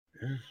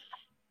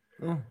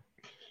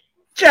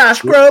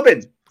Josh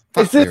Groban.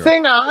 Is this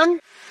thing on?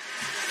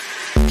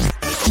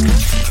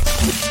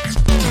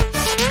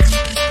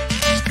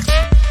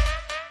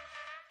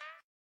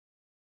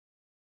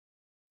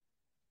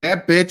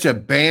 That bitch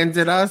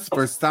abandoned us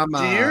for some.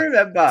 Do you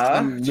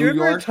remember? Do you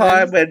remember a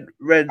time when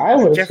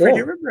Jeffrey? Do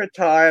you remember a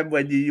time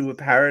when you were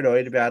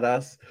paranoid about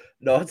us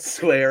not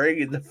swearing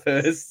in the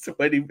first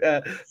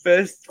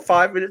first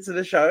 5 minutes of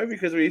the show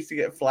because we used to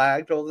get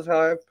flagged all the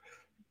time?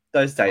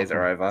 Those days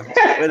are over.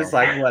 We're just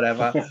like,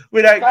 whatever.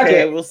 We don't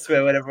care. We'll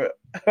swear whatever.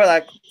 We're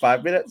like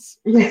 5 minutes.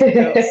 5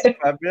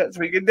 minutes.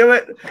 We can do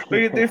it.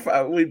 We can do.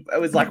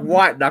 It was like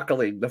white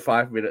knuckling the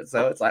 5 minutes.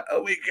 So it's like,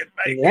 oh, we can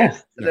make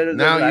it. And then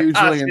now like,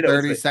 usually in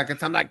 30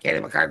 seconds, I'm like,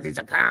 Kenny McCarthy's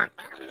a cunt.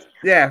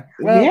 Yeah.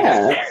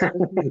 Well,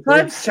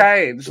 times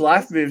change.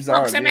 Life moves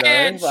on. You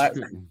know? Like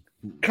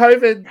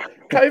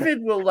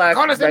COVID will like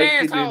make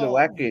you do the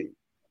wacky.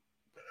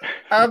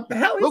 How is?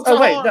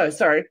 Oh wait, no,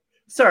 sorry.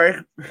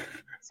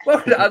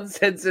 Welcome to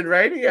Uncensored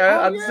Radio.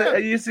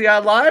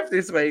 UCR Live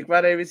this week. My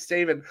name is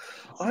Stephen.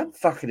 I'm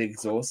fucking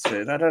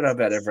exhausted. I don't know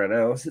about everyone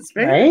else. It's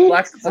been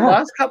like the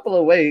last couple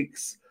of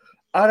weeks.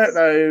 I don't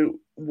know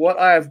what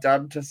I have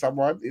done to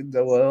someone in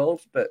the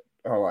world, but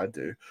I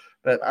do.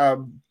 But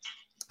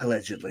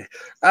allegedly.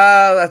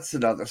 That's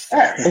another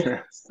story.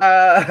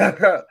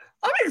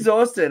 I'm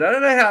exhausted. I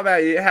don't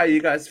know how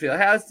you guys feel.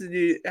 How's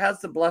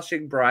the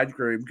blushing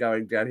bridegroom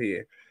going down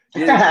here?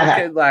 He's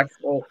looking like,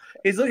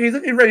 he's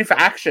looking ready for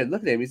action.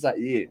 Look at him. He's like,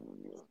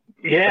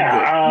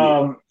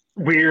 yeah.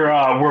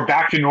 We're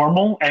back to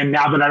normal, and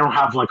now that I don't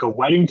have like a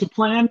wedding to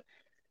plan,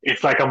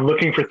 it's like I'm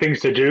looking for things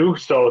to do.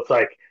 So it's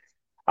like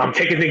I'm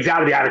taking things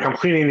out of the attic, I'm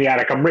cleaning the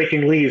attic, I'm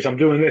raking leaves, I'm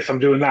doing this, I'm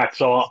doing that.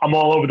 So I'm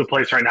all over the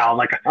place right now. I'm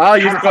like,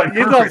 you've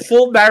got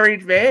full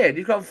married man.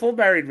 You've got full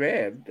married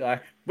man.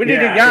 Like, we need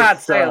a yard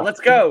sale. Let's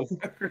go.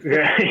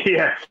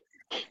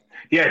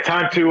 Yeah,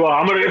 time to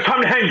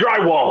hang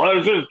drywall.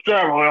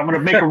 I'm gonna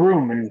make a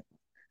room and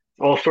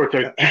all sorts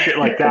of shit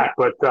like that.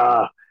 But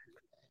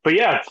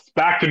yeah, it's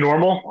back to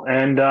normal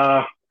and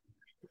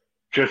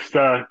just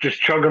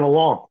chugging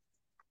along.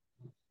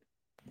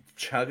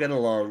 Chugging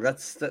along.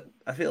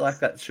 I feel like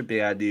that should be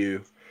our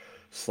new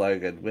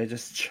slogan. We're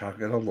just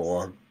chugging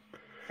along.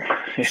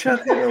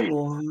 Chugging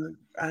along.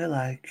 I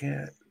like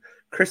it.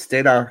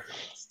 Christina.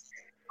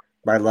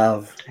 My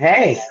love.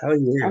 Hey. How are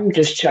you? I'm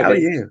just chugging. How are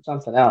you?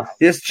 Something else.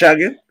 Just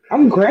chugging?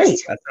 I'm great.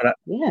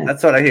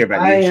 That's what I hear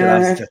about you. She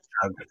loves to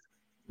chug.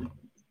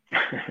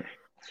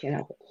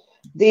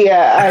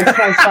 It's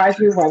my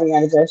 5-year wedding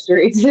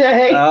anniversary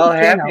today. Oh,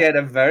 happy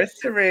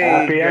anniversary.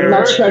 I'm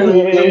not chugging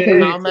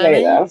anything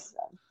today, though. So.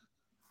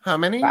 How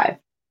many? 5.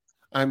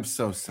 I'm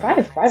so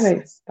sorry.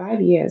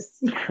 5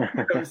 years.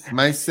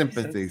 My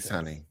sympathies,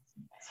 honey.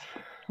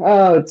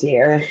 Oh,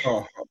 dear.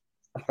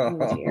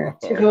 Oh dear.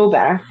 To go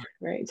back,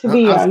 right? To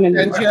be young and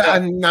send you a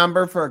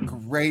number for a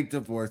great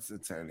divorce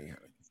attorney.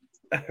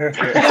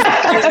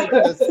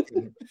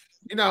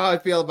 You know how I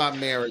feel about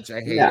marriage.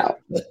 I hate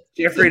it.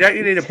 Jeffrey, don't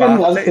you need a bathroom?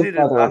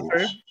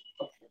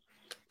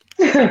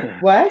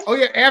 What? Oh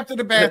yeah, after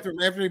the bathroom.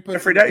 After he puts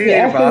Jeffrey, don't you need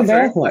a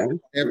bathroom?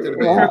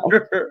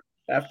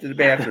 After the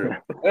bathroom.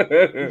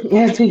 You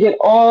have to get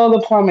all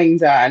the plumbing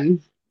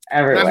done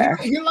everywhere.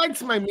 He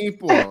likes my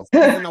meatballs.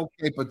 He's an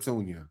okay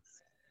petunia.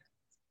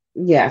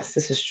 Yes,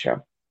 this is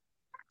true.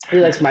 He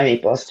likes my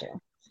meatballs too.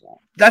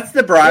 So. That's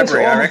the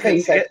bribery, I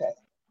reckon.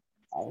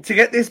 To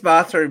get this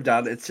bathroom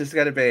done, it's just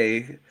going to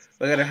be,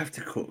 we're going to have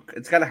to cook.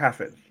 It's going to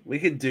happen. We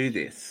can do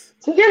this.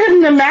 To get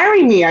him to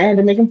marry me, I had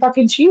to make him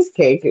fucking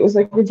cheesecake. It was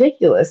like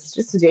ridiculous.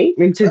 Just to date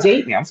me. To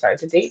date me. I had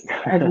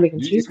to make him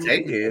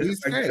cheesecake. Oh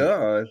my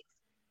God.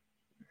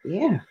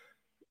 Yeah.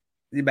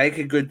 You make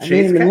a good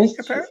cheesecake,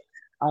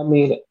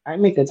 apparently? I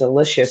make a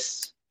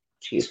delicious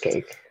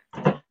cheesecake.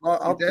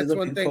 Well, that's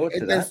one thing.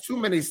 If there's too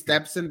many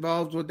steps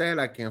involved with that,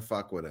 I can't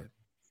fuck with it.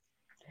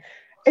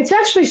 It's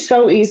actually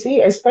so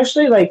easy,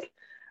 especially like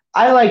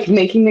I like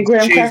making the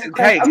graham cracker.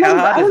 I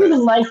don't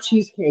even like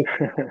cheesecake.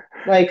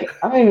 I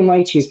don't even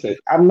like cheesecake.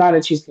 I'm not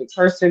a cheesecake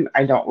person.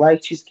 I don't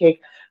like cheesecake,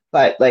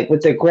 but like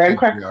with the graham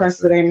cracker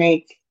crust that I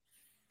make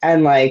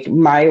and like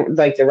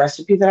the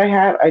recipe that I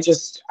have, I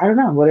don't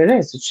know what it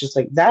is. It's just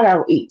like that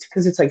I'll eat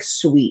because it's like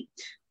sweet.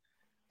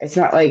 It's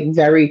not like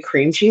very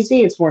cream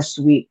cheesy. It's more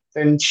sweet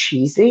than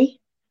cheesy.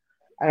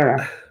 I don't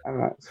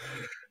know.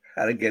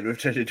 And again, we've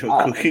turned into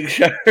a cooking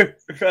show.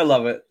 I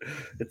love it.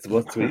 It's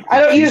more sweet. I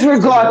don't use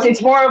ricotta.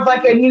 It's more of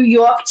like a New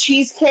York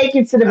cheesecake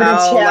instead of an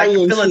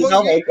Italian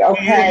cheesecake.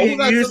 Okay,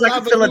 you use like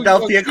a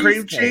Philadelphia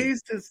cream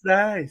cheese. It's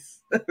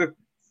nice.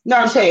 No,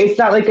 I'm saying it's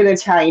not like an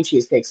Italian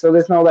cheesecake, so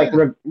there's no like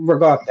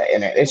ricotta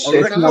in it. It's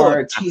just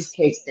more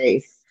cheesecake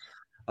based.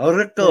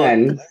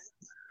 Ricotta.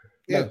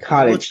 Yeah,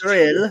 cottage cheese,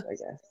 I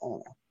guess. I don't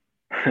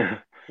know.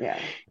 Yeah.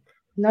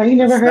 No, you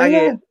never heard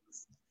of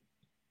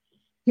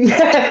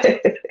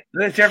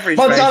it? Jeffrey's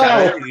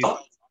mozzarella.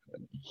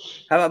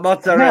 How about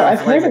mozzarella? No, I've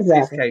heard of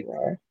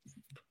that.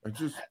 I'm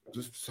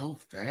just so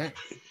fat.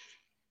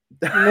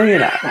 No, you're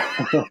not.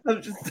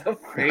 I'm just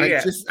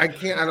I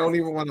can't. I don't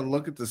even want to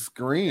look at the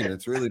screen.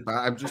 It's really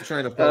bad. I'm just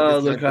trying to focus. Oh,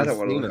 look, I don't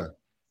want to look.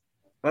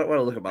 I don't want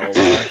to look at my whole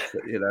life,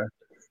 but you know,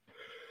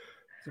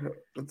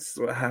 that's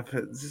what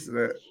happens, isn't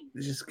it?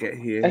 You just get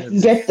here. I can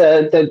get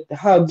the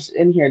hubs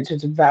in here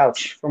to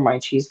vouch for my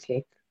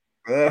cheesecake.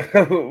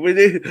 We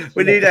need a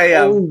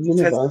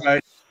testimonial.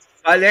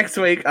 By next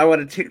week, I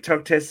want a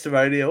TikTok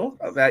testimonial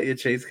about your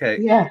cheesecake.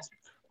 Yeah.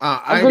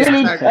 I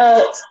expect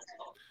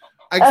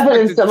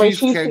evidence that my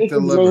cheesecake is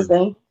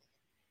amazing.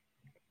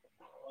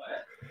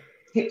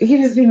 He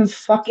doesn't even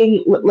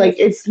fucking like.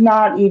 It's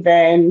not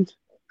even.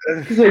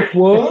 He's like,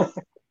 what?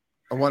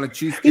 I want a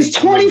cheesecake. He's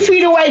 20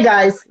 feet away,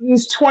 guys.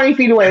 He's 20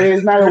 feet away.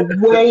 There's not a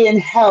way in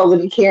hell that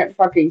he can't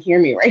fucking hear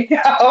me right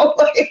now.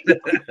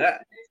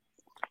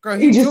 Girl,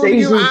 he just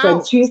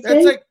said cheesecake.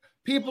 That's like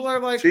people are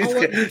like,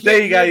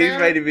 there you go. You've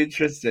made him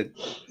interested.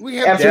 We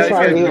have after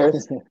 5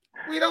 years.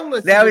 We don't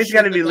listen. Now he's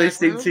going to be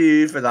listening to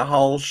you for the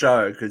whole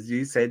show because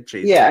you said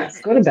cheesecake. Yeah,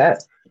 go to bed.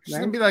 She's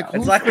gonna be like,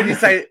 it's like when you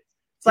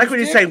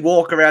say,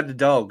 walk around the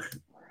dog.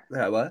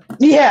 What?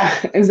 Yeah,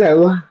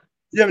 exactly. What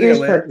do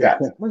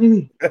you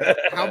mean?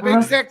 How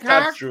big's that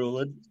cock?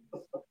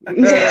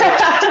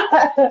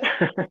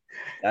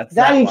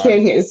 That you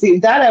can't hear. See,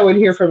 that I would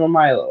hear from a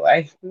mile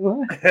away.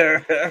 Like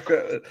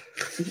the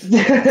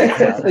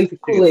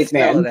Kool-Aid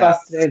man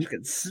busted. You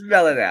can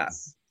smell it out.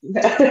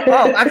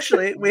 Oh,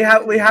 actually, we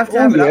have to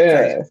have an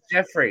update.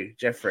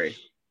 Jeffrey.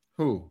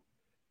 Who?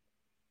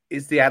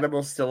 Is the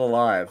animal still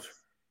alive?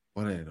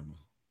 What animal?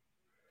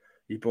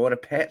 You bought a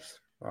pet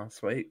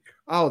last week.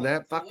 Oh,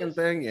 that fucking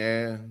thing?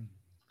 Yeah.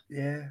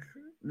 Yeah.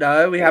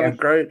 No, we haven't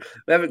grown.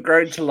 We haven't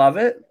grown to love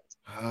it.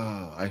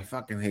 Oh, I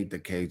fucking hate the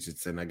cage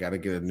it's in. I got to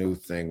get a new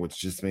thing, which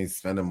just means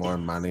spending more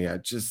money.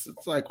 It's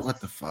like,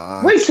 what the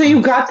fuck? Wait, so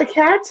you got the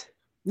cat?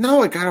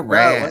 No, I got a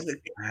rat.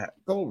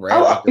 Go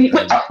rat.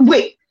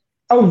 Wait.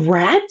 A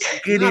rat?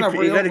 You got a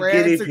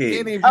guinea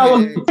pig.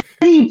 Oh,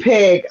 guinea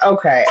pig.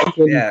 Okay.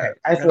 Yeah.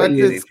 But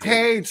this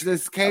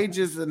cage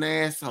is an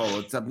asshole.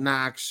 It's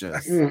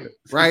obnoxious.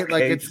 Right?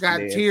 Like it's got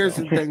tears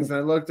and things. And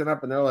I looked it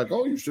up and they're like,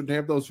 oh, you shouldn't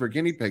have those for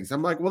guinea pigs.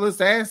 I'm like, well, this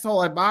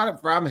asshole I bought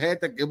it from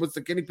it was the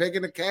guinea pig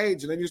in the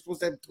cage. And then you're supposed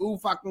to have 2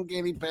 fucking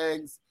guinea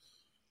pigs.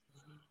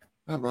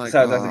 I'm like,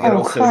 and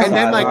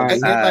then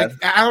I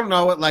don't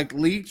know, it like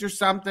leaked or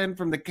something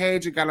from the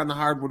cage. It got on the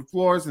hardwood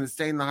floors and it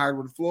stained the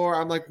hardwood floor.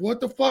 I'm like,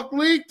 what the fuck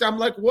leaked? I'm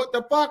like, what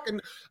the fuck?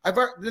 And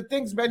the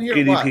thing's been here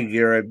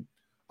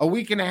a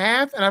week and a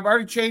half, and I've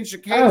already changed the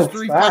cage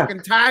 3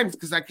 fucking times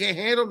because I can't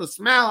handle the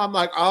smell. I'm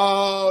like,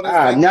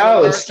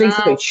 no, it stinks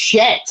like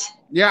shit.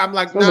 Yeah, I'm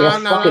like, no.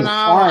 I'm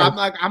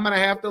like, I'm gonna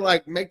have to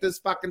like make this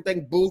fucking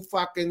thing booth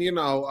fucking,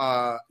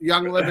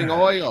 Young Living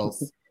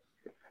Oils.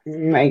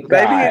 My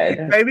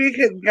God. Maybe you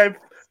can go.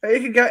 Maybe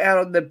you can go out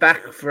on the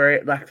back for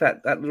it, like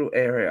that little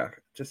area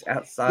just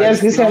outside. Yeah, I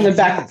was gonna say on the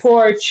back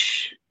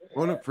porch,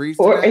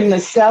 or in the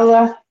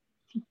cellar.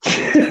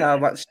 How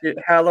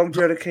long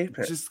do you want to keep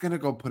it? Just gonna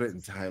go put it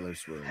in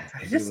Tyler's room.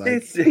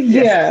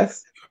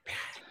 Yes.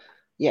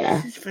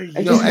 Yeah.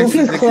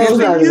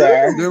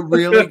 They're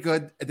really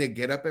good. They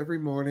get up every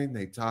morning.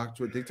 They talk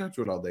to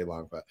it all day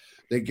long, but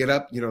they get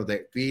up,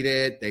 they feed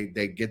it.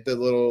 They get the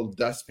little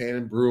dustpan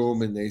and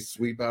broom and they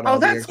sweep out. Oh,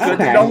 that's good.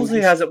 The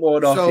Knowsley hasn't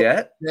worn off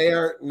yet.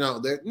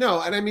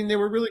 And I mean, they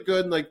were really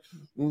good. Like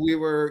when we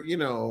were,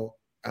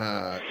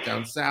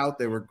 down south,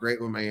 they were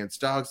great with my aunt's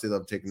dogs. They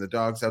loved taking the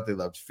dogs out. They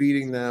loved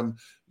feeding them.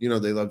 They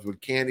loved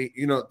with candy.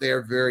 They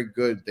are very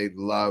good. They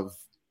love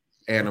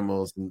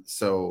animals. And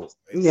so,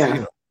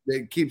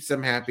 it keeps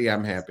them happy.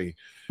 I'm happy.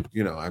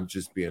 I'm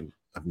just being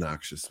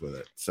obnoxious with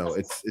it. So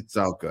it's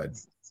all good.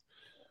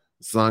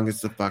 As long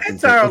as the fucking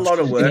it's a lot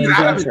of work.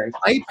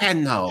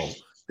 Playpen though.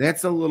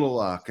 That's a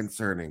little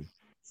concerning.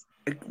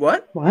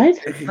 What? I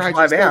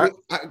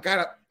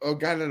got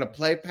it a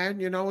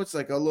playpen. It's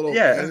like a little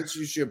bench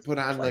you should put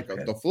on like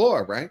the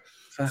floor, right?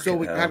 So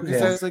we got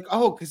because I was like,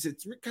 because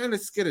it's kind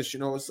of skittish.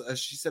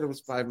 She said it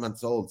was 5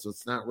 months old, so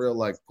it's not real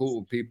like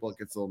cool with people. It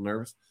gets a little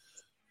nervous.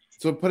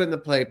 So I put it in the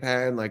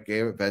playpen, like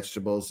gave it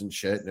vegetables and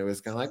shit, and it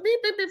was kind of like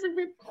beep, beep, beep, beep,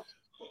 beep.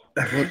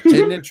 Well,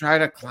 didn't it try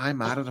to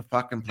climb out of the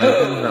fucking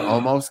playpen and it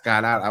almost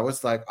got out? I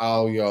was like,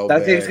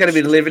 that thing's gonna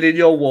be living in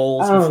your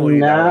walls before you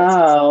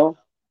know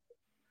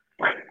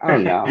it. Oh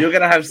no! You're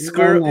gonna have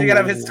squirrel. You're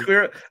gonna have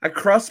a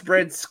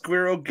crossbred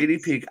squirrel guinea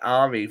pig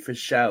army for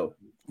show.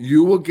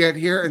 You will get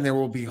here and there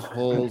will be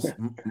holes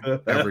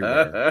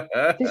everywhere.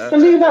 There's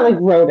something about like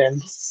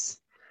rodents.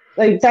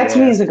 Like that to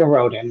me is like a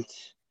rodent.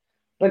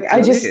 Like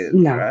I just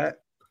no. Right?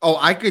 Oh,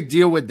 I could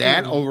deal with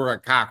that over a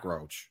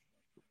cockroach.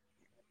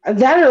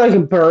 That or like a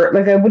bird.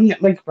 Like I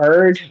wouldn't like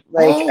bird.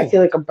 Like I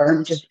feel like a bird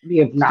would just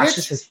be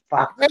obnoxious as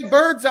fuck. Hey,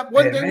 birds up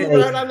one day we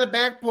were out on the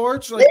back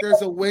porch. Like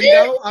there's a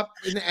window up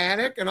in the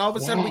attic, and all of a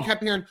sudden we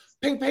kept hearing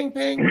ping, ping,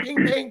 ping,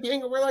 ping, ping,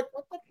 ping, and we're like,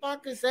 what the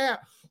fuck is that?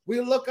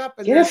 We look up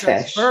and there's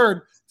a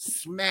bird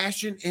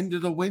smashing into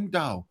the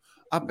window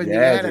up in the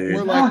attic. Dude.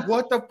 We're like,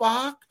 what the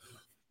fuck?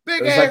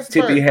 Big ass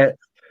bird.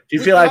 Do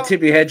you feel like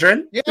Tippi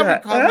Hedren? Yeah,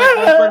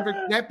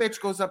 that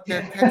bitch goes up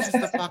there, catches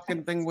the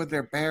fucking thing with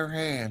their bare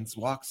hands,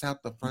 walks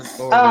out the front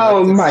door.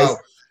 Oh my!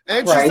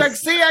 And she's like,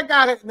 "See, I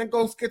got it," and then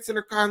gets in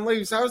her car and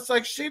leaves. I was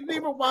like, she didn't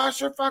even wash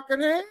her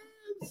fucking hands.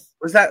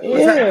 Was that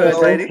Bird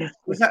Lady?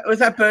 Was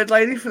that Bird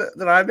Lady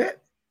that I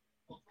met?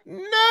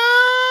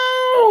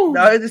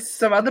 No, this is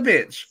some other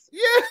bitch.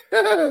 Yeah,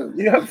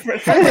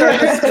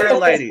 the Squirrel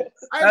Lady.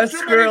 That was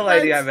Squirrel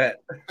Lady I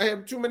met. I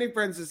have too many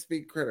friends that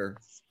speak critter.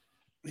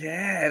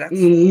 Yeah, that's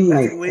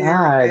weird.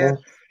 God.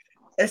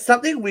 There's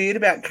something weird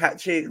about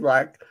catching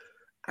like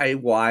a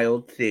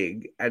wild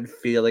thing and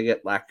feeling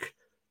it like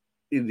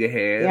in your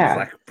hands,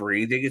 like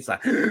breathing. It's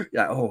like,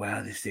 oh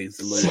wow, this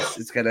thing's loose.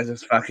 It's gonna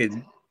just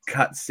fucking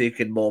cut sick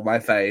and maul my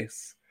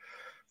face.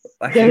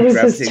 Like, there was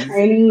this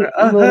tiny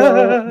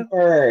little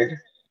bird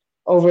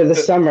over the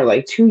summer,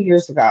 like 2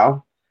 years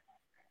ago.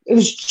 It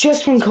was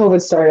just when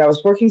COVID started. I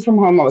was working from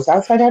home. I was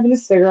outside having a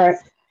cigarette,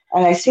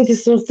 and I see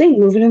this little thing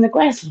moving in the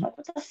grass. I'm like,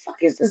 what the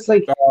fuck is this?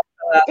 Like,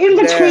 in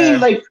between,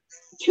 like,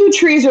 two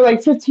trees are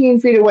like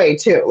 15 feet away,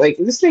 too. Like,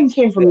 this thing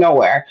came from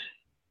nowhere.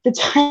 The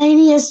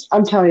tiniest,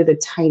 I'm telling you, the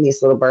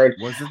tiniest little bird.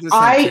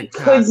 I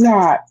could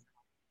not.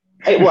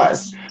 It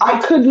was. I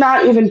could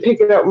not even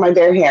pick it up with my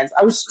bare hands.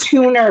 I was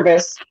too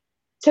nervous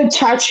to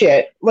touch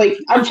it. Like,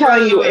 I'm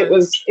telling you, it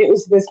was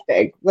this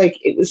big. Like,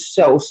 it was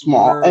so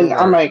small. And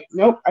I'm like,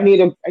 nope, I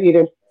need a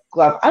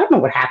glove. I don't know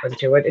what happened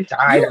to it. It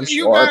died, I'm sure.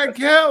 You got it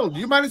killed.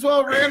 You might as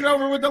well have ran it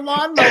over with the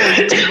lawnmower,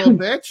 you little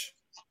bitch.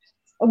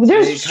 Oh,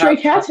 there's stray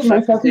cats in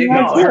my fucking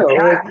house,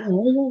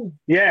 too.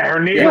 Yeah, her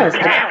neighbor's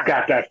cat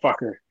got that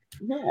fucker.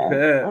 Yeah,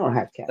 I don't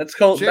have cats. That's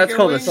called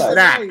a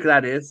snack,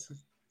 that is.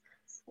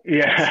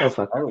 Yeah.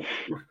 So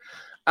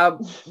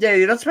yeah,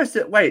 you're not supposed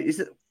to wait. Is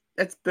it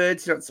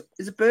birds not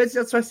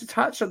supposed to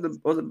touch on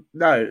them?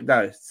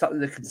 No, something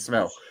that can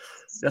smell.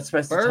 You're not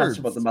supposed to touch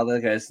them, but the mother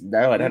goes,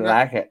 no, I don't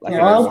like it. Like,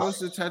 you're not supposed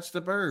to touch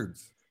the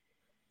birds.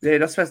 Yeah, you're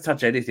not supposed to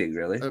touch anything,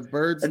 really.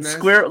 Birds and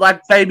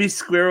like baby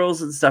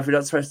squirrels and stuff, you're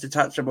not supposed to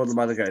touch them, or the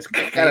mother goes,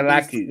 I don't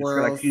like you.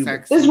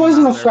 This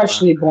wasn't a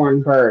freshly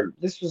born bird.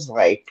 This was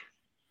like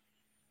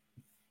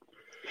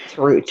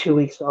 2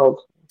 weeks old.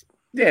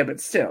 Yeah,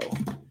 but still.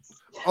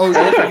 Oh,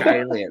 they look like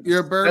aliens. You're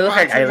a bird. They look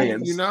like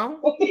aliens. You know?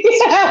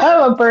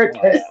 Yeah, I'm a bird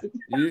person.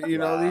 You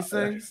know these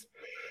things?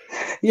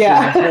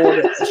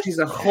 Yeah. She's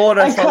a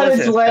hoarder. I cut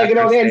its leg and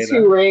only had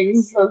 2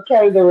 rings. So I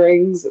counted the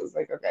rings. It was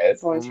like, okay,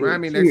 it's only 2.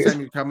 Rami, next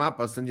time you come up,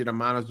 I'll send you to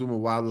Montezuma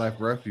Wildlife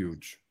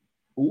Refuge.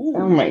 Ooh.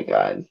 Oh my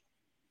god.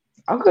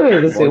 I'll go to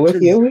the zoo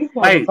with you. We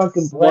can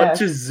fucking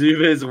blast.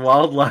 Montezuma's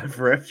Wildlife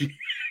Refuge.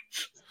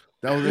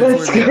 That's where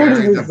they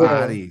bury the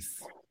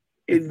bodies.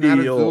 In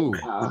New York.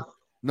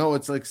 No,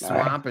 it's like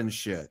swamp and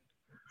shit.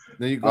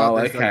 Then you go out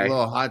there, like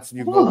little huts, and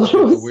you go look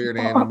at the weird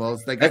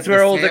animals. That's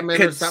where all the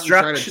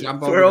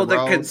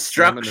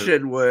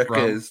construction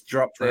workers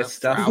drop their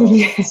stuff.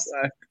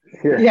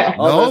 Yeah.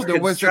 No,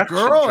 there was a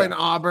girl in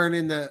Auburn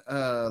in the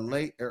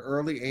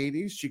early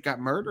 80s. She got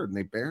murdered, and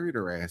they buried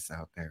her ass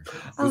out there.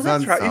 Oh,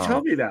 that's right. You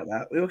told me about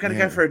that. We were going to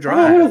go for a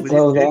drive.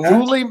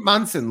 Julie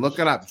Munson. Look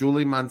it up.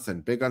 Julie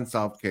Munson. Big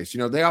unsolved case. You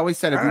know, they always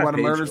said if you want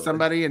to murder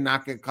somebody and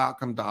not get caught,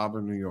 come to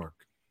Auburn, New York.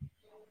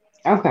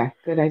 Okay,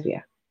 good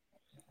idea.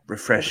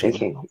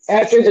 Refreshing.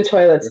 After the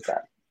toilet's done.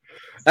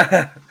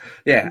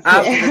 Yeah,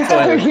 after the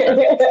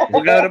toilet.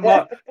 We'll go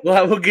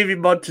to we'll give you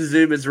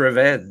Montezuma's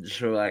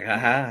revenge. We're like,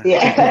 haha.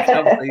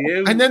 Yeah.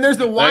 And then there's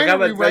the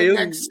winery right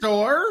next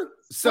door.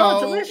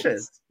 So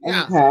delicious.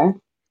 Yeah. Okay.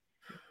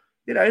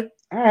 You know,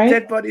 all right.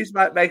 Dead bodies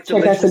might make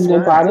check out some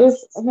dead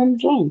bodies and then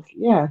drink.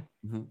 Yeah.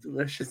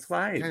 Delicious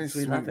wine. Kind of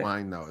sweet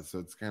wine though, so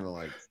it's kind of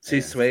like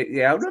too sweet.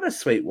 Yeah, I'm not a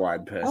sweet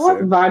wine person. I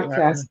like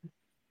vodka.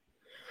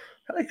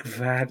 I like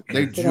vodka.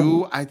 They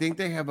do. I think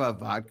they have a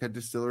vodka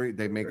distillery.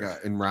 They make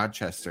in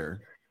Rochester.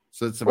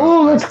 So it's about.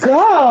 Oh, let's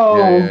go!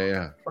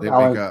 Yeah. They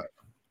make a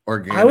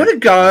organic. I want to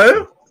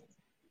go.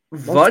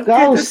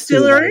 Vodka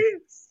distillery.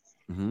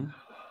 Mm-hmm.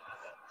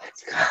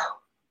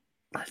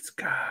 Let's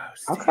go.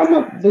 I'll come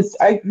up this.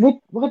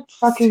 What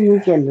fucking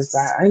weekend is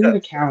that? I need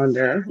a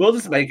calendar. We'll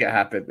just make it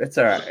happen. It's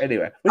all right.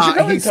 Anyway,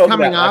 he's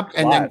coming up,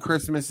 and then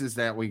Christmas is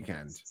that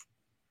weekend.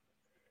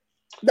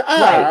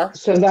 Right.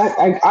 So that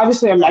I can't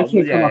come up that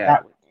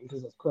weekend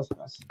because it's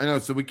Christmas. I know.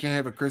 So we can't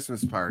have a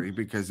Christmas party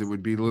because it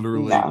would be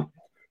literally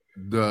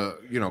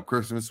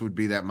Christmas would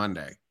be that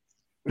Monday.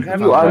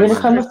 You are going to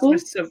come with me?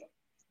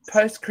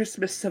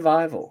 Post-Christmas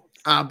survival.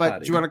 But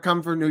do you want to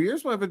come for New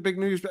Year's? We'll have a big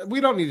New Year's. We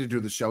don't need to do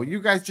the show. You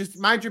guys just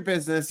mind your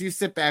business. You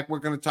sit back. We're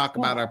going to talk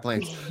about our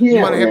plans.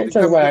 You want to have to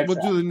come?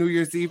 We'll do the New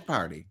Year's Eve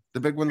party, the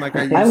big one like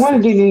I used to. I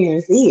want to do New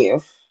Year's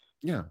Eve.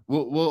 Yeah,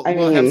 we'll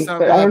have some.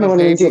 But I don't know what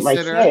to do with my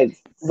kids.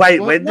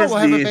 Wait, when does we'll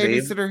have New a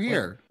Year's babysitter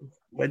here?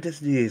 When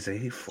does New Year's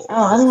Eve fall?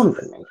 Oh, I don't want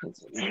to bring my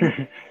kids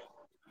with.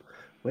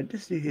 When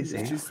does New Year's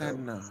Eve? She said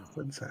no.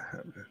 When's that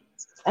happening?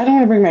 I don't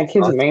want to bring my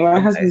kids with me. My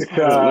husband's.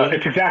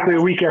 It's exactly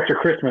a week after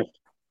Christmas.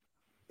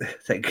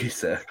 Thank you,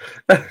 sir.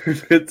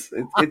 It's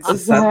a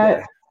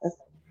Sunday.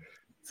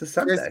 It's a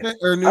Sunday. Christmas,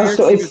 or New Year's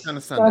Eve is on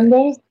a Sunday.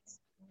 Sunday?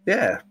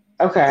 Yeah.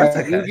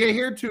 Okay. You get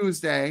here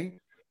Tuesday.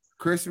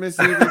 Christmas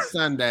Eve is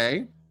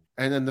Sunday,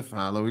 and then the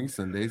following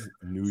Sunday's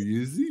New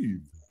Year's Eve.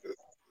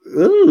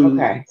 Ooh.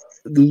 Okay.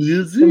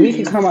 So we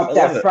can come up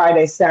that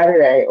Friday,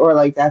 Saturday, or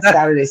like that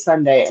Saturday,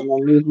 Sunday, and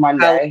then leave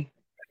Monday.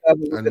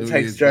 It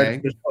takes Joe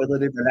to the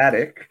toilet in the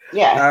attic.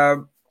 Yeah.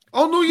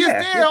 New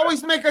Year's Day, I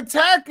always make a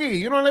turkey.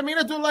 You know what I mean?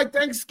 I do like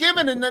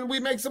Thanksgiving, and then we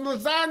make some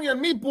lasagna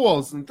and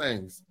meatballs and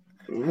things.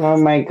 Oh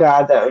my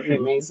God, that would be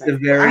amazing.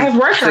 I have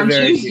work on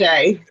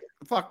Tuesday.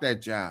 Fuck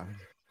that job.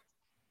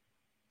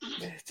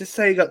 Just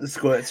say you got the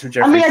squirts from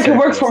Jeffrey. I mean, I can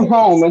work from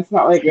home. It's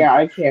not like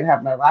I can't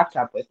have my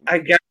laptop with me. I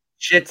get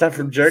shit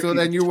from jerky. So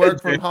then you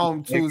work from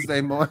home Tuesday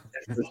morning.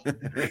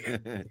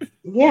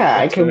 Yeah,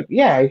 I can.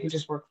 Yeah, I can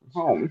just work from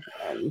home.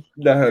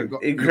 No,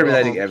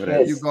 incriminating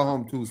evidence. You go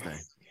home Tuesday.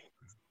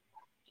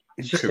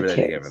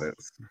 Incriminating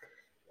evidence.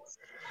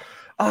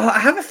 Oh, I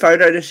have a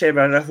photo to share, but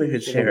I don't know if we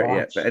could share it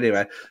yet. But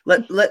anyway,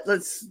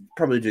 let's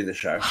probably do the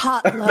show.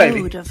 Hot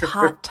load of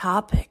hot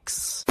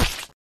topics.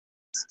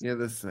 Yeah,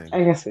 this thing.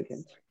 I guess we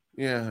can.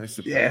 Yeah, I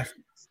suppose. Yeah,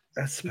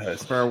 I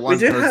suppose. For one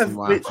person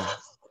watching.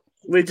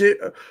 We do.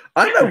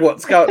 I don't know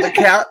what's going.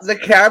 The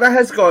counter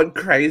has gone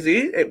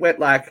crazy. It went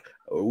like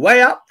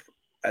way up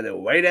and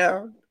then way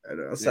down.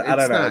 And so, I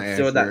don't know. It's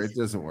doing that. It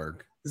doesn't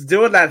work. It's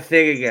doing that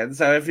thing again.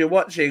 So if you're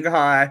watching,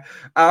 hi.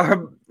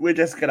 We're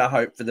just gonna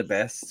hope for the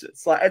best.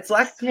 It's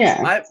like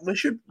yeah.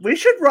 We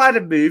should write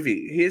a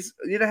movie.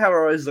 You know how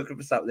we're always looking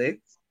for something.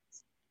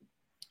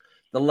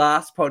 The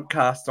last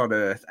podcast on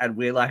Earth, and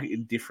we're like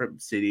in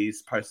different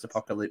cities,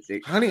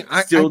 post-apocalyptic. Honey,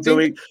 still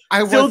doing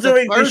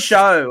the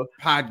show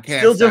podcast.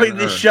 Still doing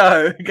the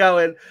show,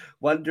 going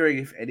wondering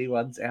if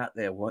anyone's out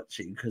there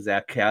watching because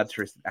our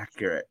counter isn't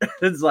accurate.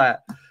 It's like,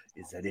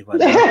 is anyone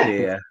out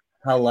there?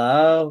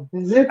 Hello?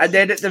 And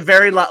then at the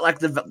very like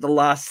the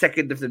last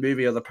second of the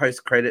movie or the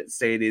post-credit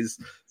scene is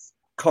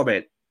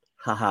comment,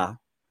 haha,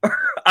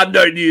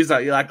 unknown user.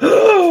 You're like,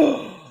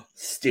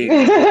 Steve.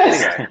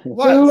 Anyway.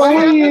 What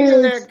happened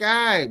to that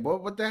guy?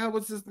 What the hell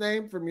was his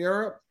name from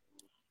Europe?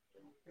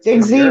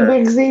 Big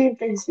Z.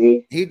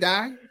 He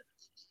died?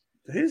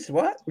 Who's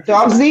what?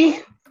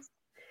 Dogsy?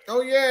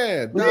 Oh,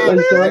 yeah.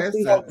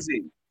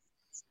 Dogsy.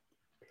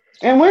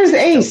 And where's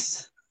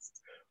Ace?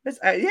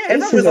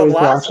 Ace was on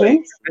last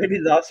week. Maybe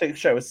the last week's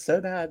show was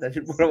so bad I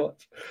didn't want to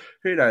watch.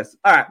 Who knows?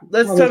 All right,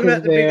 let's talk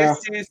about the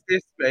biggest news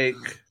this week.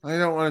 I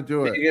don't want to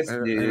do it. Biggest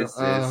news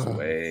this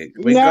week.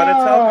 We've got to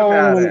talk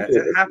about it.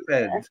 It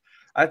happened.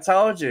 I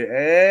told you,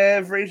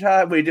 every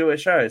time we do a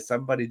show,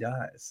 somebody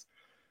dies.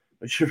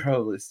 We should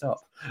probably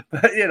stop.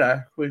 But,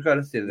 we've got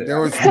to sit there.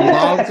 There was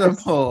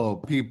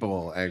multiple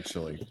people,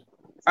 actually.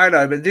 I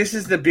know, but this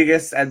is the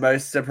biggest and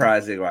most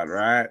surprising one,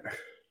 right?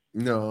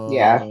 No.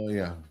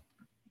 Yeah.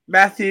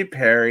 Matthew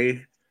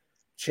Perry,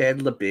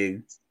 Chandler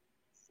Bing,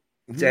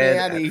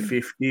 dead at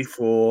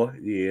 54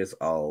 years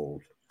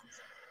old.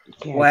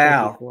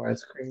 Wow.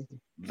 That's crazy.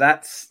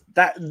 This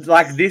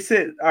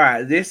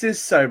is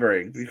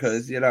sobering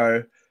because, in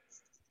our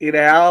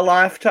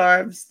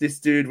lifetimes, this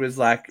dude was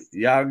like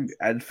young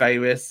and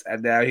famous,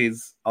 and now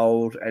he's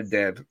old and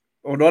dead.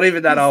 Or not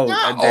even that old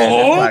and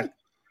dead.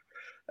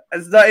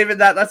 It's not even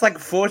that. That's like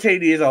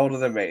 14 years older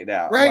than me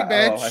now. Right,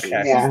 bitch. Oh, okay.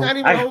 Yeah. He's not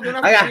even old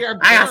enough to be our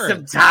parent. I got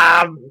some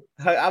time.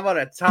 I'm on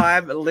a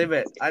time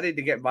limit. I need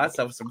to get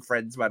myself some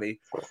friends money.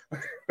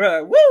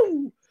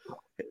 Woo!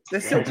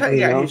 They're still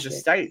taking out his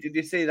estate. Did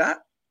you see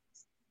that?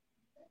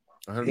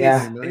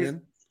 Yeah.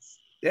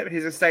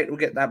 His estate will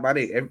get that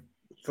money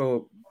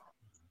for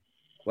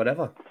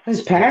whatever.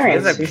 His parents. He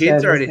doesn't have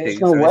kids or anything.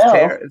 So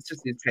it's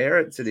just his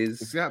parents and his.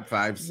 He's got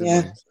 5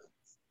 siblings.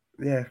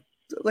 Yeah.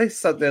 At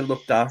least they're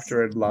looked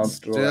after and loved.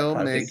 Still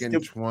making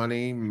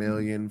 $20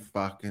 million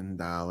fucking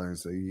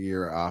dollars a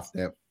year off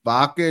that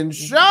fucking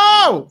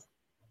show.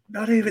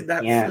 Not even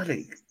that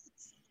funny.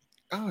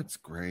 Oh, it's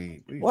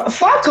great. Well,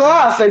 fuck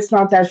off. It's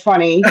not that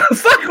funny.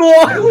 Fuck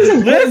off. It was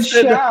a good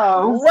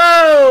show.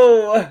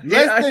 Whoa.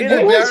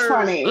 It was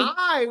funny.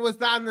 I was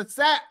on the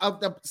set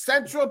of the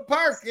Central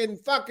Park in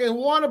fucking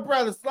Warner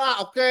Brothers lot,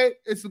 okay?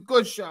 It's a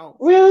good show.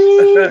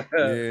 Really?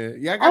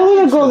 Yeah. I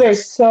want to go there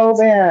so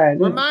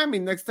bad. Remind me,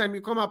 next time you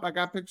come up, I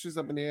got pictures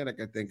up in the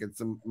attic, I think, and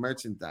some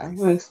merchandise.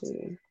 I want to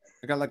see.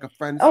 I got like a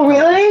friend. Oh,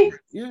 really?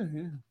 Yeah.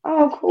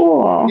 Oh,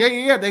 cool.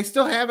 Yeah. They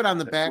still have it on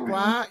the back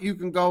lot. You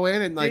can go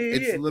in and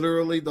it's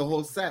literally the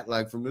whole set,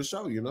 like from the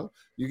show. You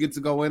get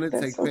to go in and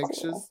take pictures.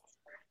 Cool.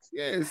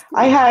 Yeah, it's cool.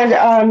 I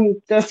had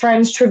the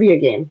Friends trivia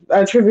game,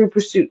 Trivia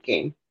Pursuit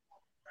game.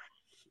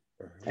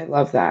 I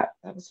love that.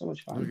 That was so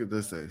much fun. Look at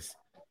this, Ace.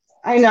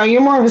 I know you're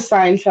more of a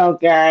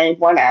Seinfeld guy.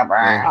 Whatever.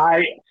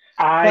 I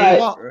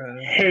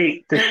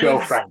hate the show,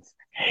 Friends.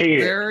 Hate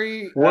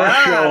it.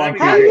 How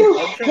do you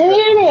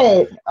hate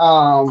it?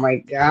 Oh my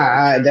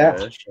god.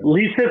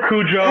 Lisa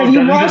Kudrow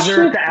doesn't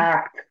deserve to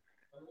act.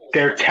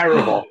 They're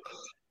terrible.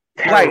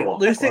 Wait,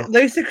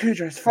 Lisa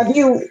Kudrow's fun.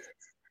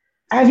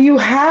 Have you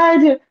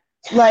had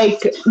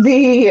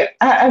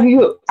have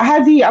you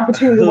had the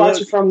opportunity to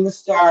watch it from the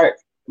start?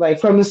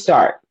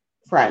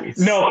 Friends?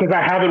 No, because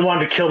I haven't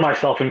wanted to kill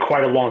myself in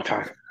quite a long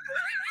time.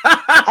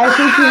 I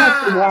think you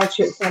have to watch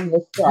it from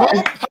the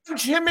start.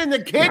 Punch him in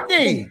the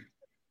kidney.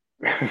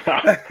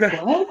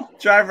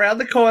 Drive around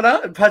the corner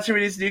and punch him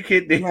in his new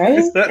kidney.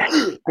 Right?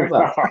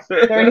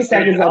 30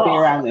 seconds looking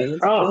around me.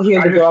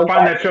 I just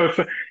find that show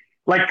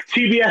like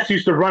TBS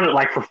used to run it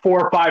like for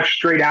 4 or 5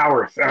 straight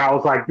hours, and I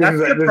was like, this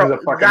is a fucking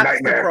nightmare.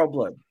 That's the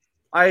problem.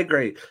 I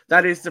agree.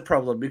 That is the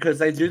problem because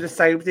they do the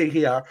same thing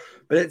here,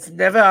 but it's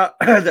never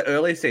the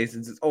early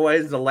seasons. It's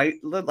always the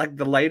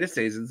later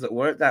seasons that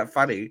weren't that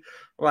funny.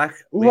 Like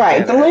the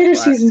later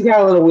seasons got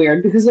a little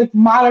weird because like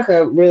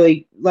Monica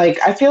really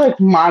I feel like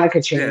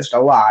Monica changed a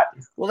lot.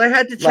 Well, they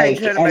had to change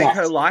her to make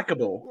her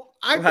likable.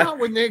 I thought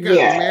when they got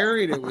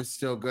married, it was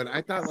still good.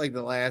 I thought like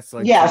the last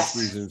 2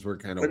 seasons were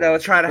kind of. But they were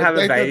trying to have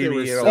a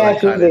baby. I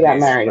think they got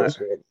married. It was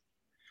weird.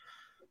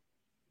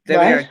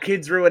 Then we go,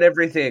 kids ruin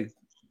everything.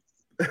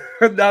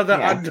 Another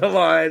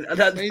underline.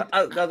 I think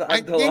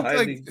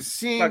like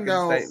seeing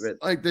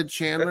like the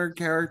Chandler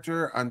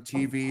character on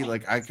TV,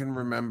 like I can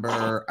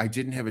remember I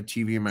didn't have a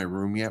TV in my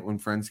room yet when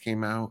Friends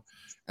came out.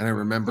 And I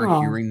remember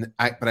hearing,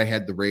 but I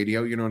had the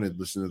radio, and I'd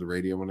listen to the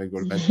radio when I go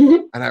to bed.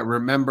 And I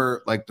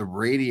remember like the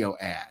radio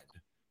ad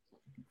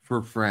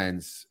for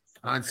Friends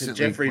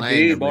constantly Jeffrey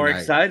playing B. more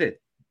excited.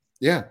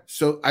 Yeah.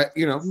 So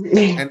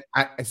and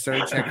I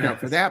started checking out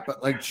for that.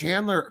 But like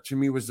Chandler to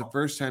me was the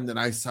first time that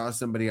I saw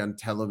somebody on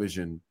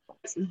television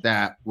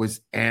that was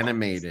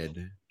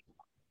animated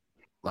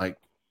like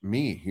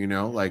me,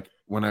 like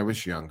when I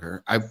was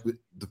younger.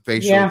 The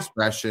facial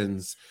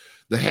expressions,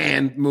 the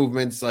hand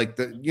movements, like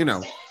there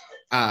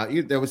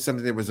was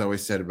something that was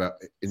always said about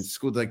in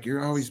school, like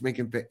you're always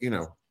making,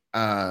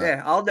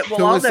 I'll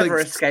never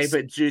escape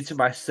it due to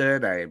my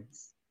surname.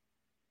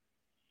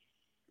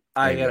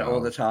 I get it all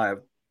the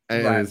time.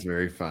 It is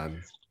very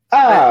fun.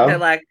 Oh, they're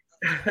like,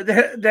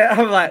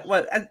 I'm like,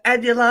 what?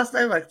 And your last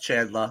name like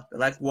Chandler? They're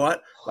like,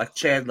 what? Like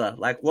Chandler?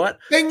 Like what?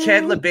 Bing.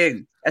 Chandler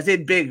Bing, as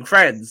in Bing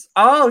Friends.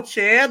 Oh,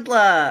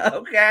 Chandler.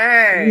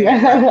 Okay.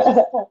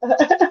 Yes.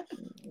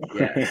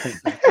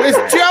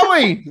 Where's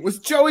Joey? Was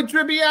Joey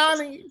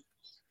Tribbiani?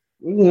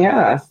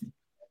 Yeah.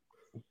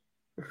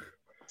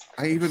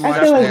 I even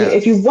watched feel like that.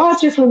 If you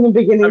watch it from the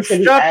beginning to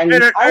the end,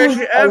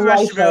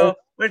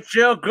 with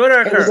Jill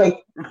Goodacre. It was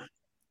like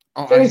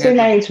Thursday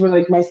nights were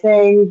like my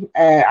thing.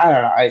 I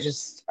don't know. I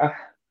just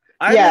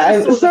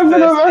some of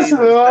the rest of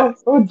it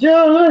with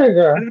Jill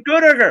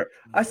Goodacre.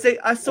 I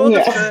saw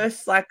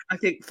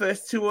the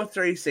first 2 or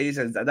 3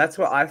 seasons, and that's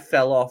where I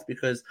fell off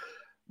because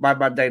my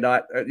Monday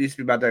night, it used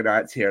to be Monday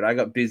nights here, and I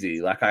got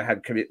busy. Like I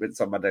had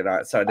commitments on Monday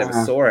night, so I never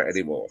saw it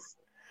anymore.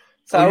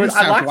 So I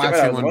liked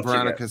watching when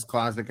Veronica's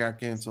Closet got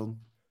canceled.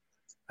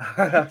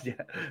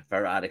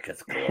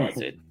 Veronica's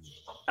Closet.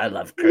 I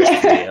love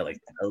Kirstie Alley.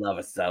 I love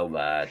her so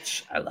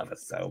much.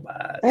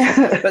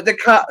 But the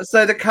cast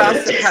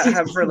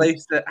have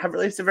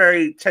released a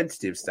very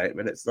tentative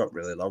statement. It's not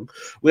really long.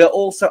 We are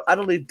also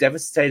utterly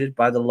devastated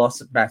by the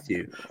loss of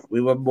Matthew.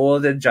 We were more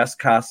than just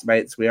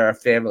castmates. We are a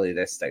family,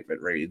 their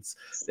statement reads.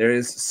 There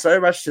is so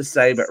much to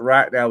say, but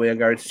right now we are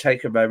going to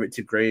take a moment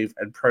to grieve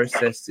and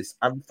process this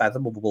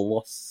unfathomable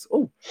loss.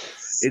 Ooh.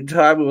 In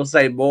time, we will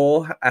say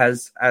more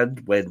as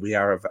and when we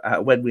are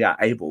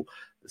able.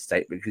 The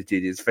statement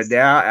continues. For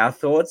now, our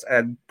thoughts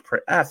and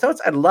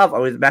love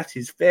are with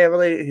Matthew's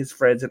family, his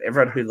friends, and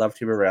everyone who loved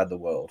him around the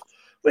world.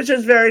 Which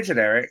is very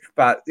generic,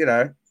 but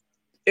it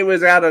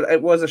was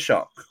a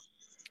shock.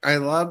 I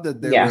love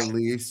that they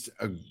released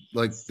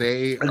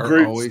they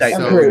are always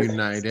so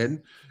united,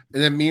 and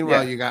then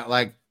meanwhile you got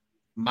like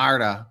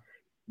Marta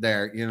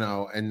there,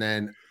 and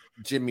then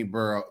Jimmy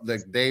Burrow.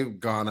 Like they've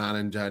gone on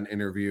and done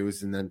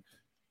interviews, and then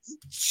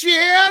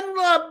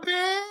Chandler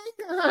Bing.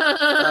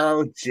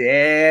 Oh,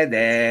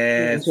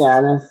 Janice.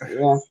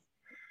 Yeah.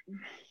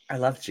 I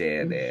love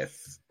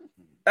Janice.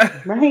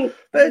 Right?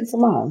 But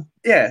come on.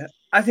 Yeah,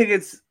 I think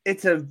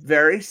it's a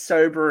very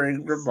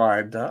sobering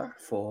reminder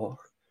for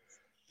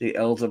the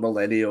elder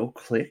millennial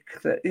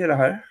clique that,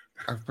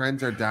 our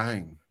friends are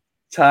dying.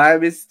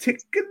 Time is ticking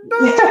by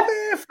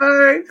there,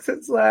 folks.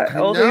 It's like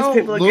all these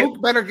people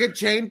Luke better get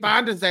Jane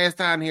Fonda's ass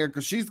down here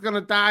because she's gonna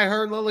die.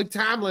 Her and Lily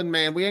Tomlin,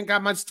 man. We ain't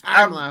got much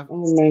time left.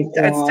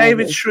 It's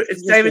David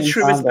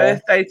Schwimmer's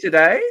birthday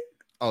today.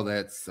 Oh,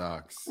 that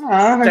sucks.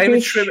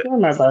 David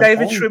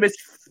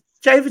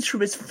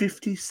Schwimmer's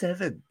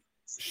 57.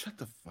 Shut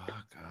the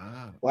fuck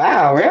up.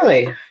 Wow,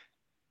 really?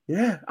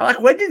 Yeah. Like,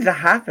 when did that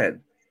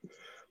happen?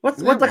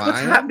 What's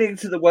happening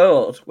to the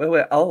world where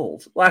we're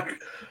old? Like,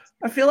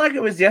 I feel like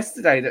it was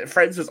yesterday that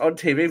Friends was on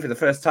TV for the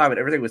first time and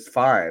everything was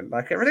fine.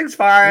 Like, everything's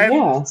fine.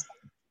 Yeah.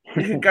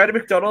 You can go to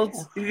McDonald's.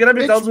 You can go to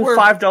McDonald's with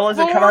 $5 and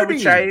come home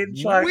with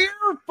change. Like, we're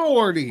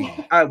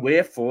 40.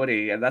 We're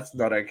 40, and that's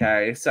not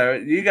okay. So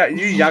you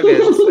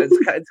youngins,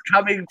 it's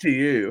coming to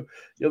you.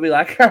 You'll be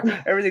like,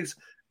 everything's.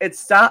 It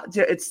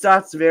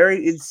starts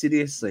very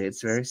insidiously.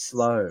 It's very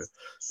slow.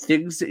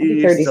 Things that you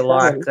used to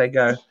like, they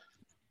go,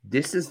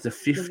 this is the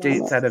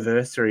 15th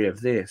anniversary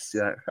of this.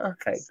 You're like,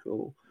 okay,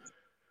 cool.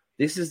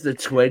 This is the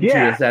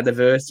 20th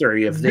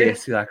anniversary of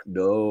this. You're like,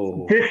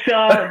 no. This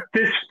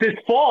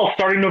fall,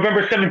 starting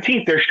November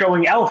 17th, they're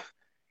showing Elf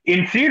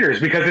in theaters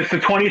because it's the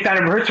 20th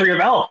anniversary of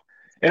Elf.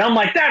 And I'm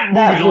like, that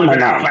movie's only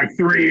been out for like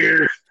 3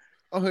 years.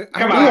 Come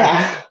on.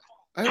 Yeah.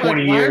 I'm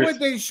like, why would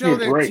they show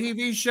their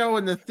TV show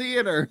in the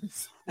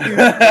theaters?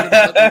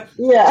 Yeah.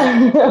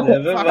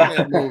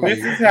 This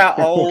is how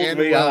old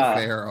we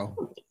are.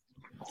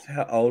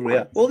 How old we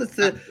are. Well, it's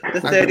the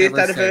 30th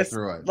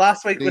anniversary.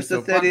 Last week was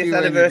the 30th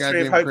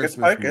anniversry of Hocus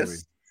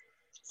Pocus.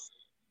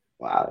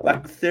 Wow.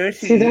 Like 30.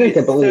 See, then we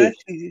could believe.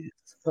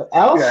 What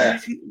else? Yeah.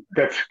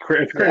 That's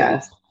crazy.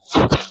 Yeah.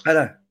 I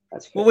know.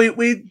 Well,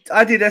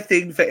 I did a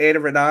thing for Anna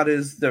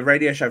Renata's the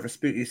radio show for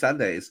Spooky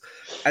Sundays,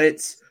 and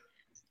it's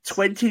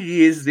 20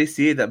 years this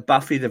year that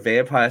Buffy the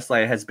Vampire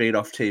Slayer has been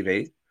off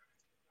TV.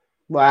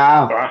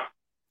 Wow.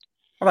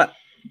 I'm like,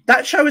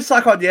 that show was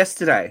like on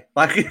yesterday.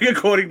 Like,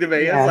 according to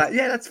me, I was like,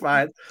 yeah, that's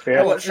fine.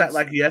 I watched that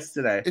like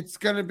yesterday. It's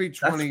going to be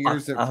 20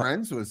 years that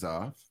Friends was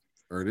off.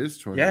 Or it is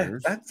 20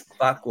 years. Yeah,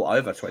 that's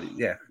over 20.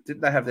 Yeah.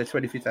 Didn't they have their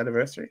 25th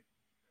anniversary?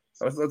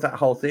 Was that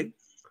whole thing?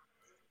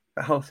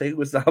 The whole thing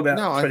was about 25 years?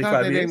 No, I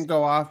thought they didn't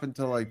go off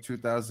until like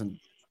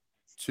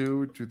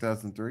 2002,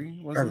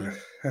 2003, wasn't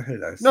it? Who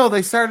knows? No,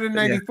 they started in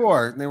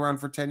 94 and they were on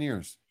for 10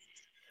 years.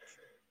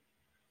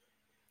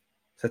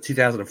 So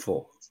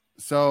 2004.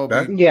 So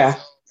yeah.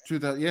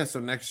 2000, yeah,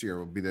 so next year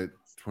will be the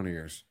 20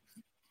 years.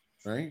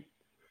 Right?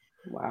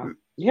 Wow.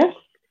 Yeah.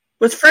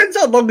 Was Friends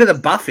on longer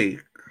than Buffy?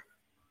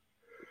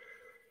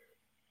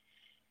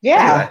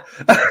 Yeah.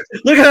 Anyway,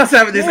 look at us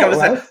having this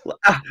conversation.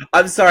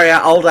 I'm sorry,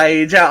 our old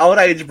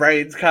age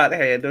brains can't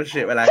handle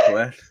shit with that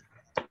word.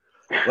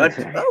 What?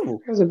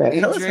 Oh, was a bit.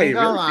 Tell us how you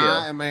really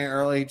feel. In my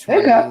early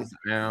 20s,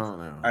 I don't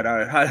know. I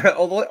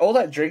know. All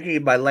that drinking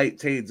in my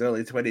late teens,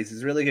 early 20s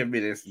is really giving me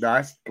this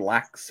nice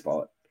black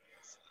spot.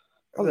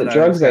 All the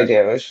drugs I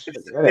did.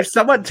 If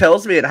someone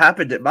tells me it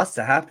happened, it must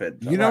have happened.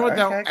 You know what,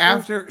 though?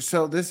 After,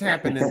 so this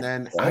happened, and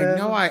then I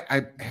know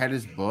I had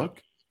his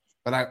book,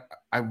 but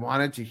I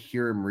wanted to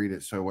hear him read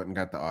it, so I went and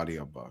got the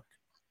audio book.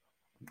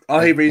 Oh,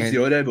 he reads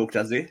the audio book,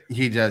 does he?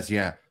 He does,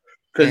 yeah.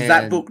 Because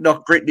that book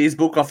knocked Brittany's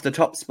book off the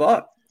top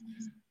spot.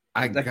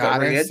 I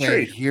gotta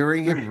say,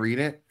 hearing him read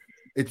it,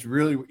 it's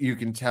really, you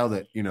can tell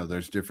that,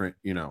 there's different,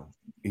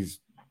 he's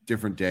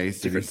different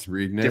days that he's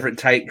reading it. Different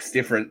takes,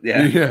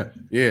 yeah.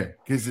 Yeah.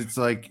 Because it's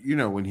like,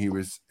 when he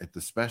was at the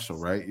special,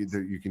 right?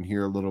 You can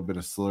hear a little bit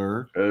of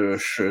slur.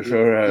 Sure.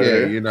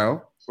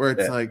 Where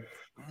it's like,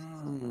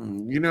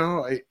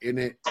 in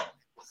it,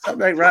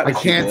 right, I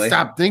can't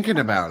stop thinking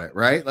about it,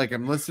 right? Like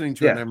I'm listening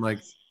to it and I'm like,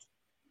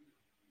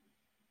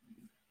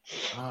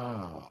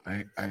 oh,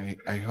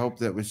 I hope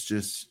that was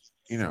just,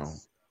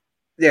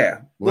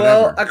 Yeah.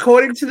 Whatever. Well,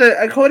 according to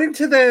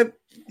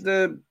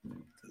the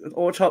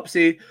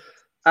autopsy,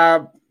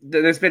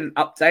 there's been an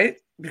update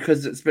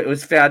because it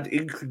was found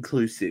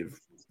inconclusive,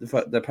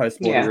 the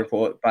post-mortem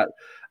report, but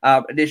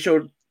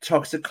initial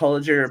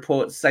toxicology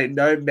reports say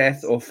no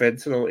meth or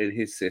fentanyl in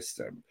his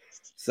system.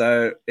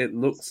 So it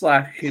looks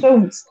like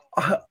the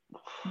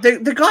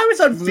guy was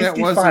on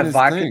 55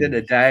 Vicodin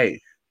a day.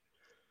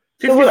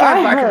 55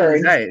 Vicodin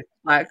a day.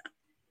 Like,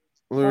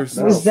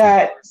 was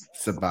that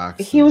Suboxone.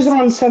 He was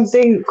on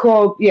something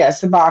called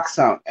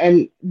Suboxone,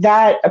 and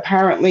that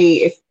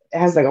apparently it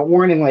has like a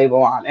warning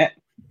label on it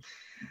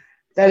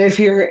that if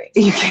you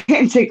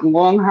can't take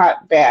long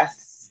hot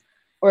baths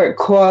or it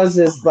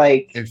causes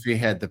like if you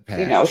had the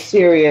patch,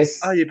 serious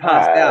you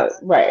passed out,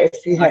 right?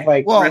 If you have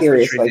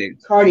serious like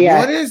cardiac,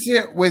 what is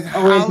it with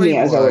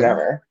arrhythmias or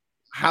whatever?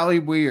 Holly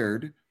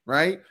Weird,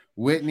 right?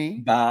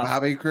 Whitney,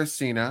 Bobby,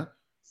 Christina.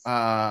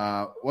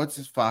 What's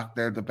his fuck?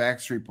 They're the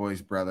Backstreet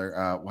Boys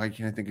brother. Why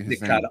can't I think of his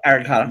name?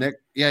 Aaron Carter. Nick.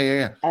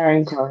 Yeah.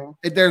 Aaron Carter.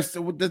 There's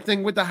the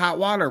thing with the hot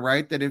water,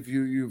 right? That if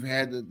you've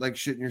had like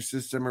shit in your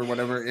system or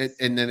whatever,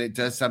 and then it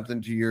does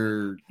something to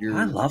your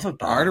I love it,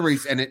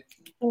 arteries, and it,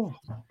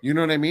 you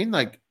know what I mean?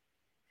 Like,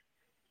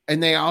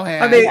 and they all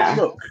have. I mean,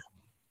 look,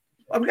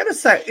 I'm gonna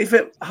say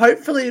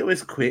hopefully it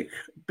was quick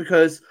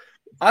because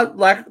I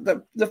like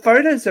the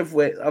photos of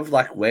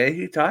where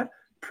he died.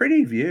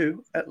 Pretty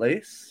view, at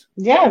least.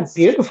 Yeah, it's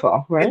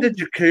beautiful, right? In the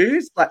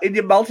jacuzzi, like in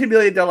your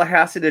multi-million-dollar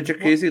house in a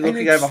jacuzzi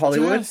looking over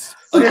Hollywood.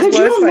 Could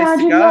you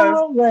imagine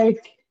though,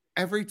 like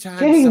every time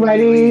getting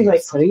ready,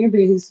 like putting your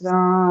bathing suit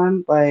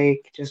on,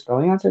 like just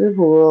going out to the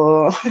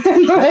pool.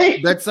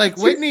 That's like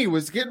Whitney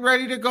was getting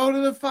ready to go to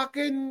the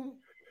fucking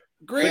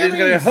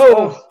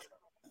Grammys.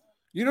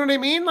 You know what I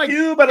mean? Like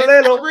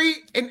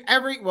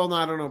every well, no,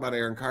 I don't know about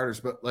Aaron Carter's,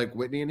 but like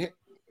Whitney and him.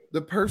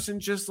 The person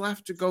just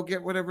left to go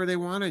get whatever they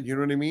wanted, you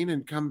know what I mean?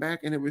 And come back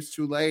and it was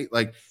too late.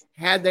 Like,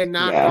 had they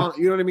not gone,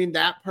 you know what I mean?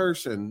 That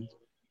person,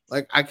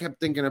 like, I kept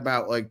thinking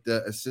about like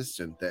the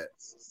assistant that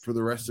for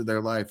the rest of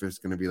their life is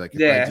going to be like,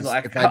 I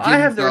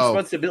have the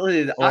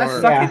responsibility that I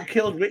fucking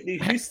killed Whitney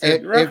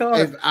Houston.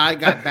 If I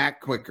got back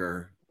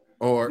quicker,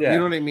 or you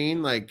know what I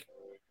mean? Like,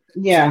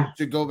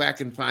 to go back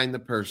and find the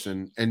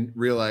person and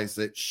realize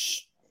that,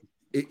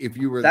 if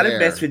you were that'd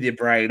mess with your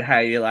brain.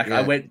 Hey, you're like,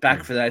 I went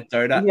back for that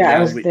donut. Yeah, I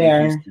was Whitney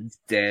there. Houston's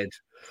dead.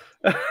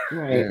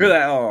 Right. You're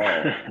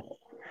like,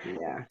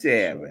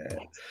 damn it.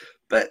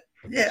 But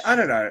I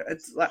don't know.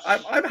 It's like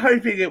I'm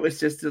hoping it was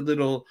just a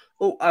little.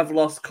 Oh, I've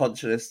lost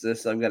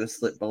consciousness. I'm going to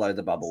slip below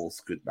the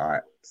bubbles. Good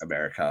night,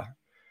 America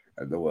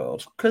and the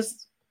world.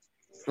 Because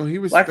Well, he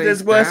was like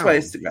there's worse down.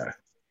 ways to go.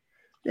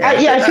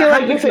 I feel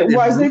like if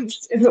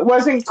it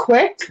wasn't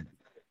quick,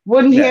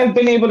 wouldn't he have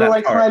been able to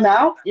like climb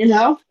out? You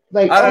know,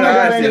 like oh my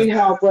god, I need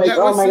help. Like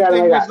oh my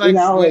god, like, you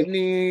know,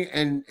 Whitney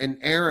and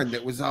Aaron,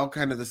 that was all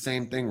kind of the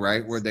same thing,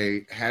 right? Where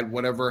they had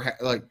whatever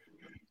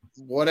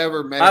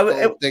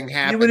medical thing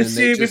happened, you would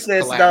assume if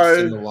there's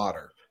in the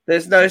water.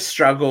 There's no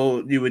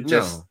struggle, you would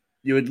just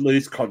you would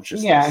lose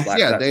consciousness. Yeah,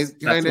 like they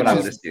kind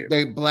of just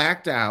they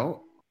blacked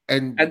out,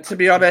 and to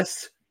be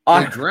honest,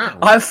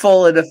 I've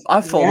fallen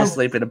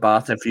asleep in a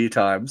bath a few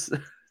times.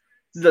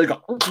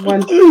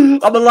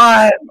 I'm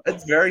alive.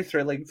 It's very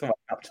thrilling to wake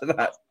up to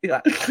that.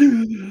 Yeah.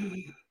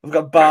 I've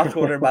got bath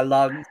water in my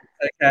lungs.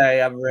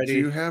 Okay, I'm ready. Do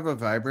you have a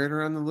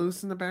vibrator on the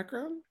loose in the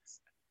background?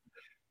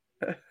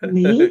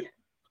 Me?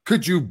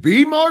 Could you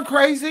be more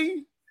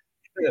crazy?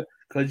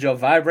 Could your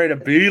vibrator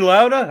be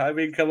louder? I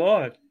mean, come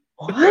on.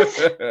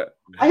 What?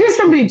 I hear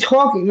somebody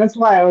talking. That's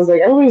why I was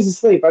like, everybody's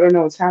asleep. I don't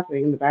know what's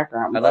happening in the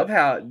background. I love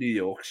how New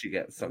York she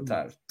gets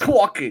sometimes.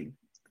 Talking.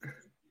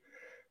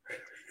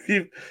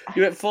 You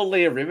went full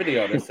Leah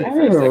Remini on us. I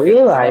don't even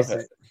realize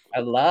it. I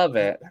love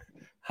it.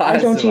 I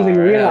don't even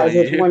realize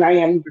it when I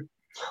am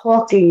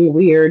talking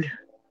weird.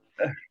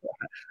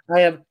 I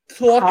am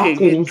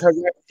talking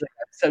incorrectly.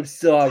 I'm so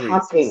sorry.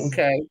 Talking.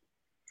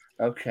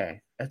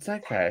 Okay. It's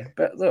okay.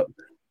 But look,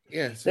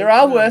 yes, there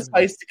are worse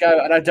ways to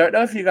go. And I don't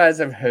know if you guys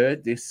have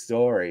heard this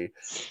story,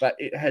 but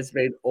it has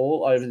been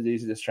all over the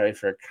news in Australia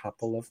for a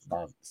couple of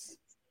months.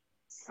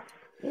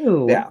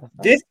 Ooh. Now,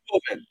 this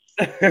woman,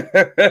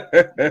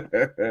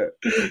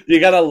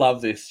 you're gonna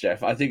love this,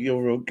 Jeff. I think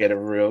you'll get a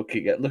real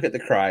kick. Look at the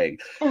crying.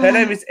 Her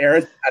name is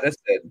Erin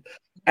Patterson,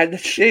 and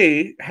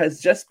she has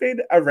just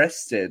been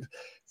arrested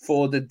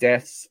for the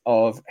deaths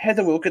of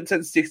Heather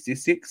Wilkinson,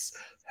 66,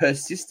 her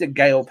sister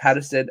Gail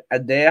Patterson,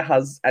 and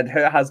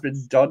her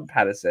husband Don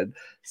Patterson,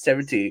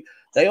 70.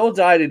 They all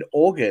died in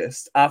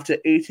August after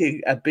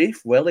eating a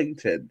beef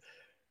Wellington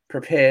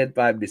prepared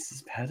by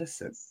Mrs.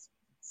 Patterson.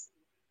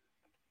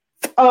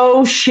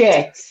 Oh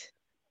shit!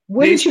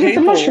 Where did you get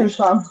the mushrooms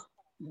from?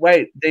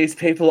 Wait, these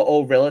people are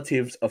all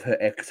relatives of her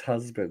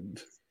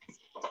ex-husband.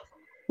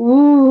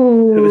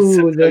 Ooh, who was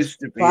supposed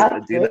to be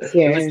at the dinner.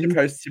 Who was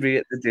supposed to be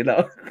at the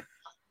dinner.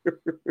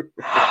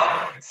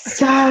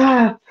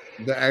 Stop.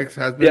 The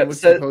ex-husband was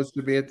supposed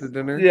to be at the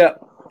dinner?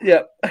 Yep.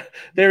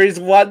 There is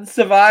one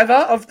survivor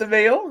of the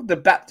meal. The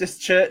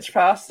Baptist church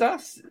pastor,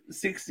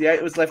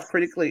 68, was left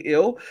critically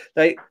ill.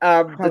 The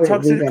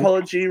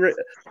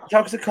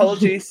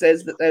toxicology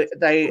says that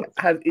they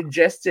have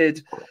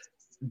ingested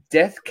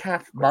death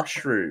cap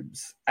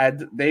mushrooms,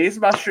 and these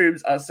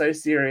mushrooms are so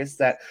serious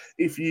that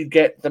if you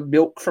get the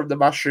milk from the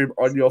mushroom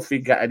on your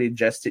finger and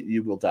ingest it,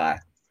 you will die.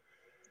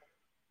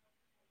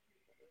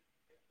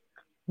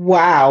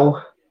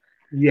 Wow.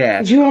 Yeah.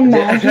 Could you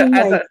imagine,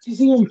 is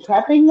he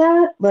prepping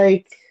that?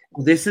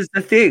 This is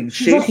the thing.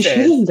 She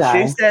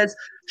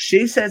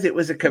says it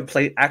was a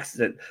complete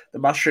accident. The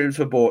mushrooms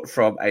were bought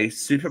from a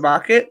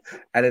supermarket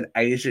and an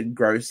Asian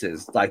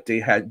grocers, like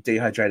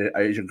dehydrated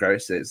Asian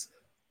grocers.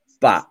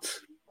 But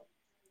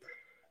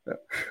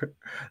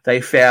they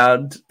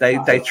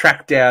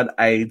tracked down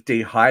a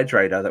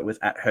dehydrator that was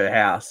at her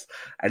house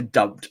and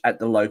dumped at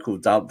the local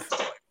dump.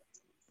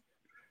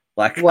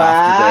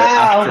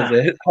 After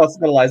the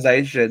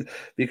hospitalization,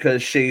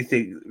 because she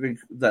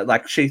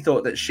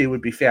thought that she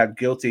would be found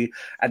guilty,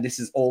 and this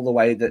is all the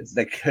way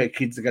that her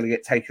kids are going to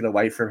get taken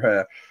away from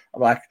her.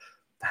 I'm like,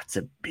 that's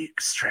a big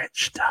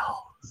stretch, though.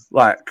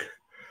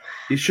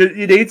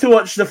 You need to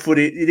watch the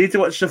footage. You need to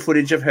watch the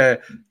footage of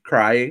her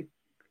crying.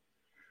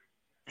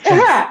 She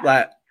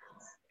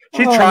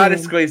tried to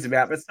squeeze them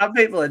out, but some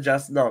people are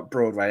just not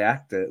Broadway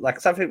actors.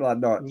 Some people are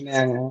not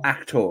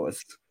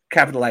actors.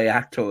 Capital A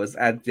actors,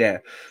 and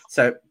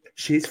so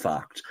she's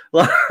fucked.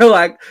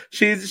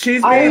 She's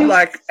been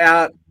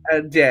out,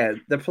 and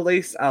the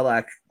police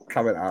are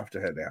coming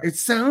after her now. It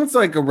sounds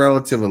like a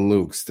relative of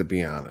Luke's, to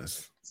be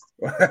honest.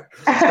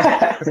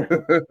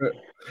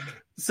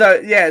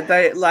 So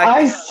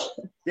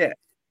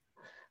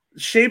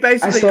she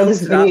basically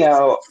served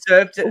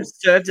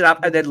it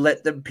up, and then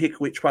let them pick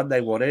which one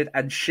they wanted,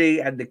 and she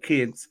and the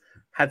kids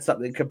had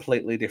something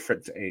completely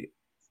different to eat.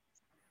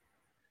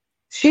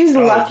 She's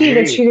lucky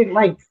that she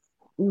didn't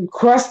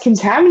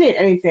cross-contaminate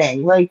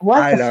anything. What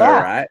the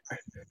fuck? Right?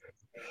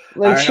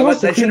 They should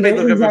have been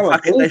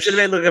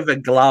looking for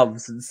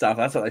gloves and stuff.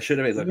 That's what they should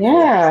have been looking for.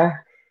 Yeah.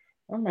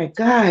 Oh my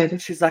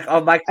god. She's like,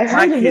 oh my kids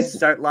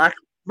don't like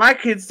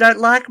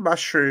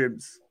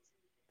mushrooms.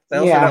 They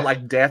also don't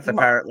like death,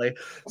 apparently.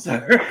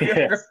 So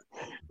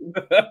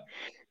oh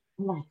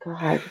my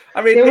god.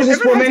 I mean, there was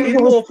this woman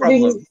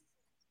who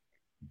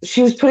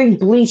she was putting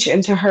bleach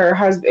into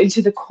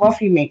the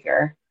coffee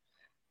maker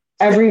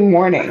every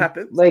morning,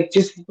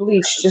 just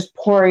bleach, just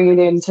pouring it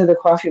into the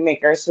coffee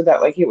maker so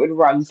that it would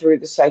run through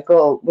the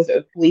cycle with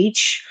a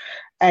bleach,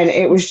 and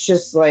it was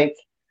just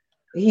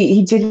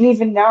he didn't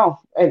even know,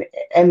 and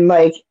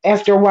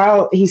after a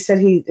while he said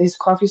his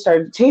coffee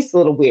started to taste a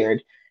little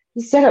weird.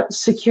 He set up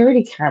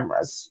security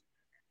cameras,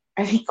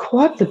 and he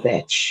caught the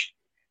bitch,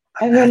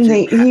 and then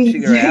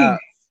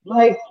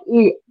like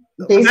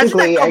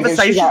basically, I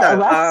guess she got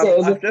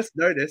arrested. I've just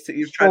noticed that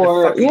you've tried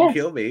to fucking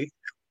kill me.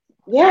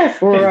 Yeah,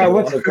 for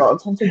what's it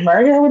called? Attempted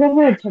murder or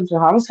whatever? Attempted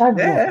homicide?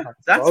 Yeah,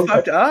 that's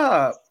fucked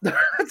up.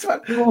 That's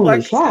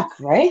holy fuck,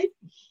 right?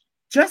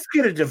 Just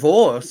get a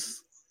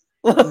divorce.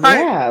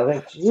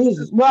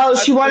 Jesus. Well,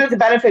 she wanted the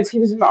benefits. He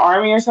was in the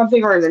army or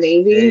something, or in the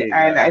Navy,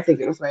 and I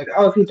think it was like,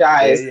 oh, if he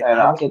dies, then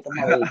I'll get the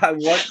money. I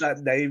want that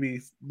Navy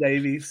 /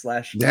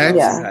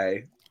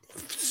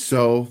 That's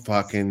so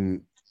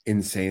fucking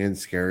insane and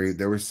scary.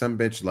 There was some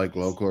bitch like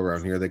local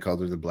around here. They called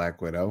her the Black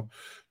Widow.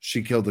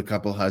 She killed a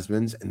couple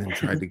husbands and then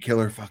tried to kill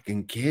her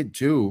fucking kid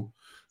too,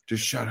 to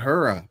shut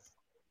her up.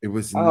 It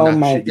was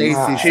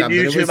nuts. She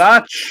knew too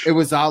much. It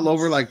was all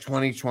over like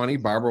 2020.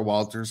 Barbara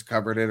Walters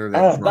covered it, or they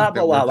on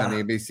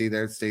ABC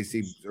there.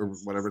 Stacey or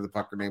whatever the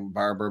fuck her name,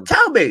 Barbara.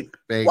 Tell me,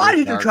 why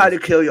did you try to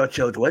kill your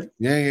children?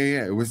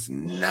 Yeah. It was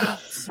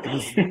nuts.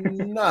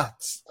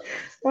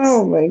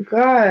 Oh my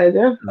god.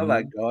 Oh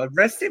my god.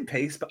 Rest in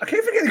peace. But I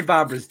keep forgetting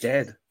Barbara's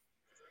dead.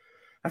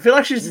 I feel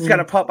like she's just going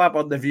to pop up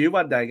on The View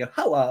one day and go,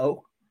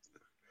 hello.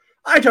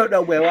 I don't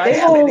know where I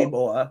am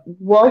anymore.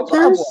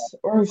 Walters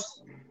or...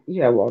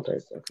 Yeah,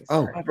 Walters.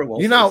 Okay,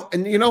 you know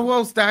who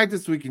else died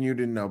this week and you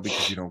didn't know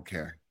because you don't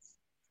care.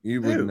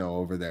 You wouldn't know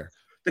over there.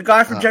 The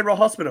guy from General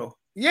Hospital.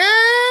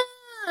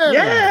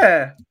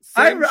 Yeah.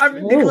 I'm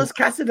Nicholas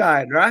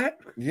Cassadine, right?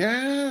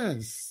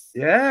 Yes.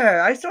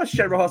 Yeah, I used to watch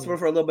General Hospital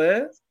for a little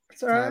bit.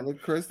 It's all right.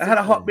 I had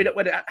a hot minute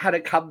when it had a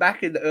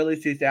comeback in the early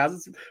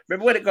 2000s.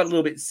 Remember when it got a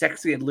little bit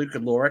sexy and Luke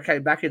and Laura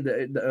came back in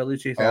the early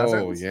 2000s?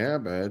 Oh, yeah,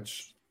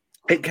 bitch.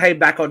 It came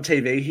back on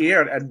TV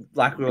here, and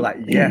like we were like,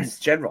 yes,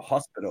 General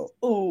Hospital.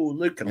 Oh,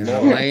 Luke and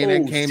Laura.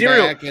 Elena came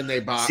back, and they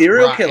brought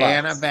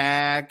Anna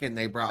back, and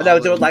they brought. And they were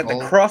doing like the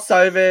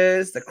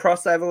crossovers. The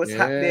crossover was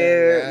happening.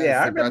 Yes,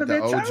 yeah, I remember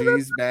the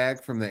OGs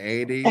back from the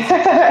 80s.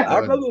 I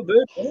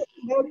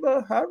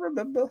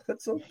remember.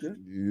 That's all good.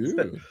 Yeah.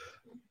 But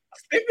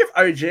speaking of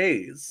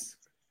OGs,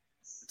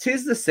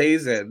 'tis the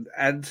season,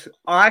 and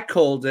I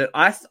called it.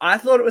 I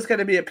thought it was going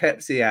to be a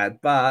Pepsi ad,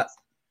 but.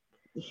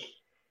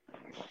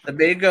 The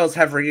Mean Girls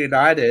have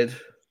reunited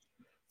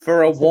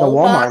for a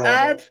Walmart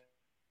ad.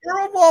 For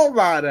a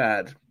Walmart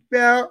ad.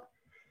 Now,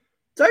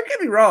 don't get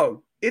me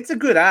wrong, it's a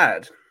good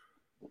ad.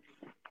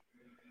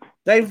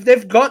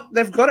 They've got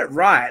it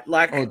right.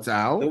 Like it's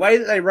out? The way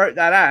that they wrote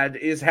that ad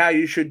is how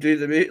you should do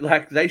the movie.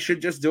 Like they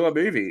should just do a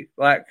movie.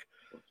 Like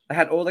they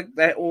had all the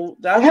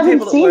other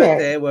people that worked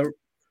there were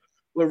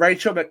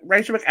Rachel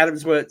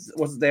McAdams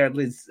wasn't there, and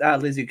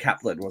Lizzie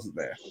Kaplan wasn't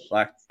there.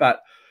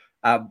 But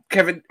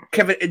Kevin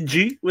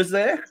Ng was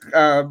there.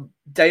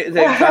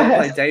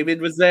 David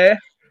was there,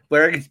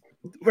 wearing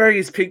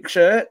his pink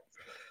shirt.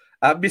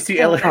 Missy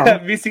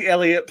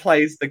Elliott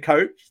plays the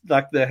coach,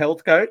 like the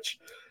health coach.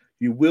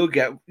 You will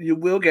get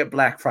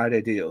Black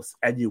Friday deals,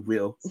 and you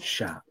will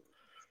shop.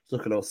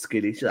 Looking all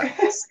skinny, she's like,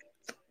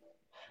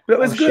 but it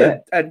was good.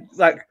 Shit. And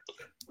like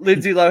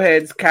Lindsay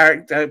Lohan's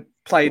character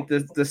played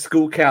the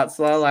school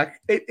counselor. Like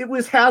it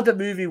was how the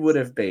movie would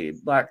have been.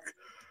 Like.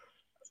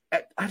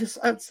 I was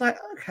like,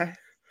 okay,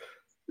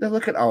 they're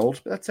looking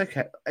old, but that's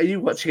okay. Are you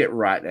watching it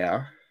right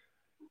now?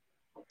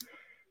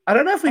 I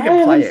don't know if we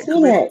can play it. Do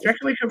you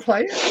reckon we can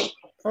play it?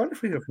 I wonder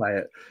if we can play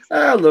it.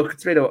 Oh, look,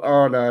 it's been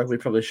oh no, we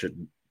probably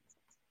shouldn't.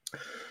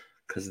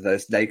 Because of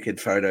those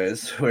naked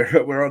photos.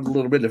 We're on a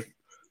little bit of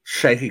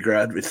shaky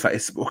ground with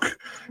Facebook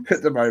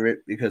at the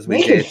moment because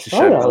we dared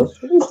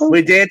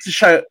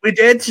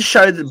to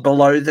show them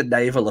below the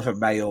navel of a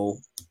male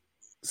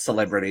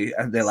celebrity,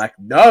 and they're like,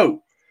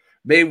 no.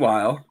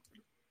 Meanwhile,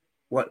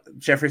 what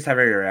Jeffrey's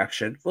having a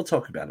reaction. We'll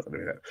talk about it in a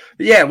minute.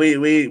 But yeah,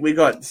 we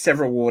got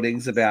several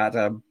warnings about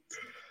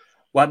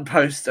one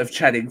post of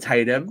Channing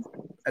Tatum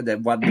and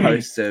then one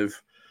post of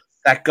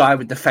that guy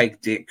with the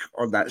fake dick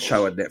on that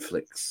show on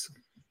Netflix.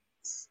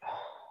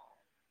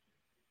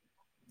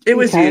 It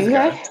was years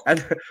ago.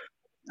 And,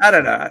 I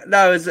don't know.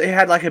 No, it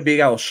had like a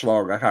big old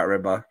schlong. I can't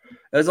remember.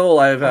 It was all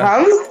over.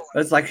 It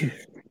was like,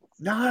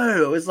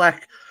 no, it was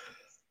like,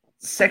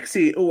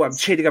 sexy. Oh, I'm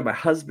cheating on my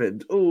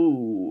husband.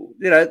 Oh,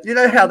 you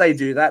know how they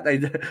do that.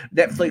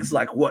 Netflix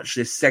like watch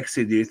this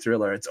sexy new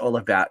thriller. It's all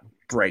about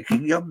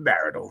breaking your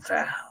marital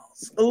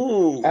vows.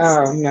 Oh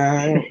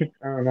no.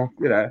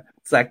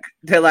 It's like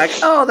they're like,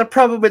 oh, the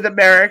problem with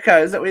America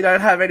is that we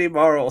don't have any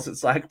morals.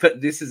 It's like,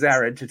 but this is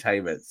our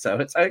entertainment, so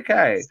it's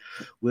okay.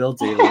 We'll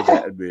deal with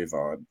it and move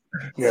on.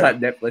 Yeah. It's like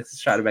Netflix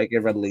is trying to make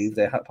everyone leave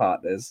their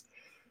partners.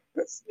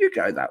 But you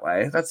go that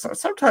way. That's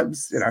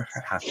sometimes it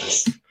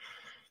happens.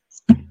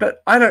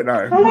 But I don't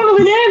know. How long have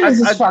we done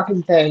this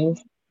fucking thing?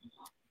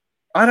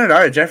 I don't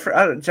know. Jeff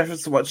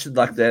was watching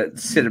like the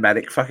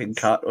cinematic fucking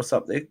cut or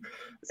something.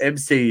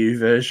 MCU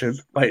version.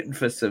 Waiting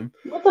for some...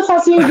 What the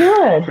fuck are you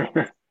doing?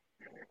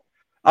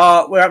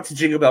 We're up to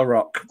Jingle Bell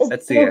Rock.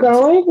 That's the end.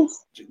 Going?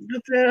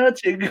 Jingle Bell.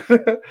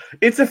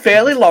 It's a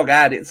fairly long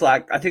ad. It's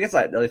like, I think it's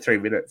like nearly 3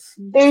 minutes.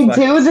 They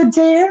do the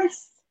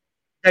dance?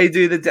 They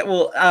do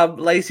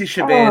Lacey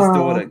Chabert's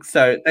daughter.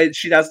 So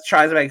she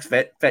tries to make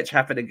Fetch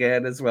happen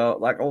again as well.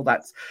 Like all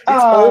it's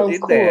all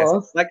in there.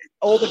 Like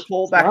all the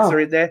callbacks are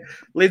in there.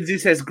 Lindsay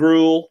says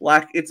gruel.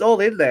 Like it's all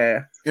in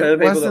there. It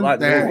wasn't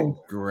that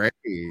great.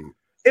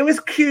 It was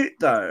cute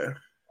though.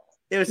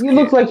 It was. You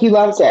look like you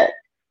loved it.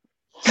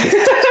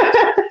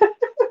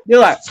 You're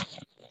like.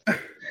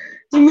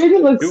 You made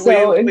it look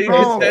so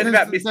concerned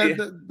about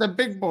the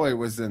big boy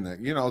was in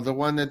it. You know, the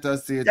one that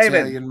does the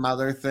Italian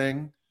mother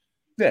thing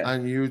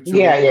on YouTube.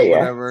 Yeah.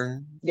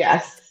 Whatever.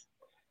 Yes.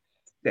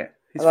 Yeah.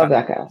 I love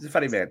that guy. He's a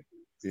funny man.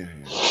 Yeah.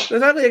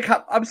 There's only a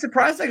couple. I'm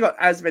surprised they got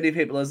as many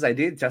people as they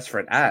did just for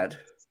an ad.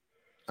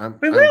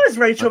 Where was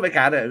Rachel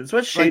McAdams?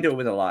 What's she doing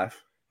with her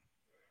life?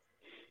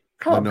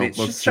 Come on, bitch.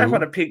 Just strap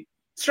on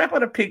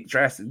a pink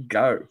dress and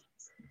go.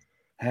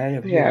 Hey,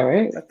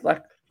 right.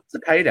 It's a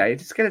payday.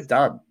 Just get it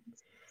done.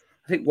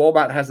 I think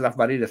Walmart has enough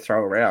money to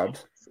throw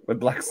around when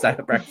Black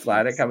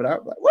Friday coming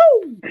up. Like,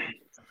 woo!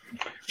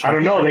 I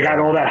don't know. They got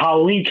all that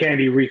Halloween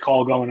candy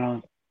recall going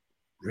on.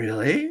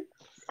 Really?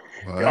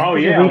 What? Oh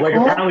yeah, like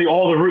apparently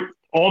all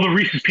the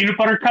Reese's peanut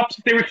butter cups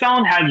that they were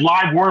selling had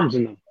live worms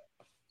in them.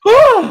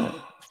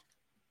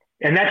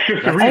 And that's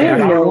just the reason. I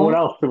don't know what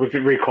else was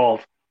recalled.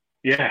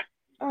 Yeah.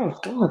 Oh,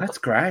 cool. That's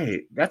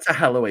great. That's a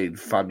Halloween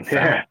fun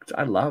fact.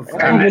 I love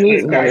that.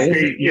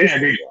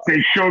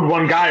 They showed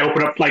one guy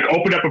open up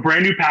a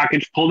brand new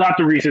package, pulled out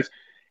the Reese's,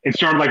 and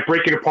started like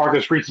breaking apart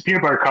this Reese's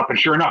peanut butter cup. And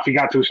sure enough, he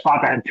got to a spot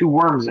that had 2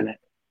 worms in it.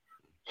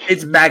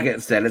 It's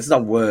maggots then. It's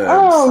not worms.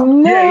 Oh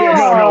no!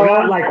 No,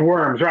 not like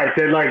worms. Right?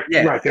 They're like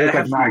They're like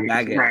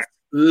maggots. Right.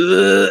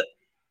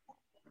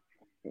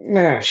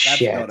 Oh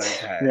shit! Not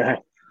okay. Yeah.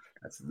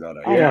 That's not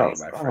okay,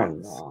 my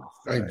friends.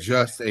 I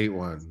just ate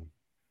one.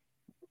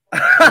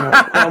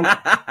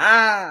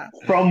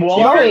 From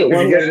Walmart. You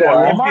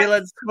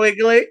feeling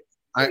squiggly?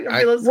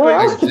 Where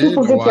else do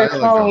people get their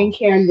Halloween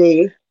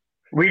candy?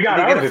 We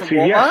got ours at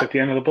CVS at the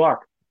end of the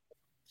block.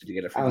 Did you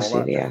get it from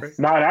Walmart? CVS.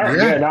 Not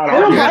ours. I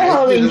don't buy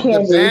Halloween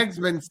candy. The bag's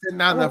been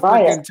sitting on the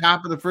freaking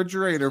top of the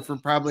refrigerator for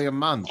probably a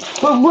month.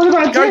 But what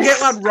about Go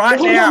get one right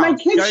now.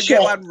 Go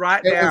get one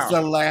right now. It was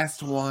the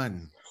last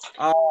one.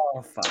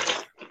 Oh,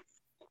 fuck.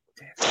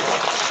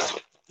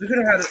 We could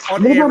have had it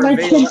on air. What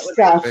about my kids'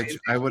 stuff? Bitch,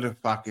 I would have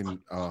fucking.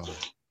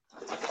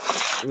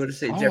 We would have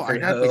seen Jeffrey I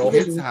got Hurl. the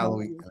kids'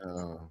 Halloween.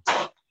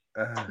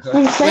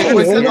 Wait,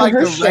 was it like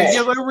the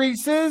regular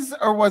Reese's,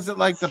 or was it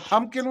like the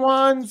pumpkin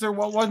ones, or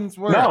what ones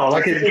were? No,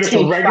 like it's just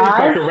a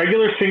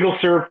regular single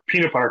serve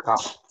peanut butter cup.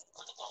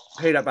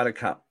 Peanut butter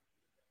cup.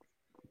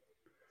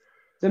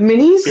 The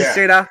minis? Yeah.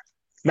 Christina,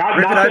 Not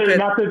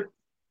the.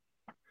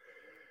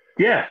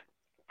 Yeah.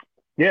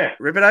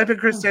 Rip it open,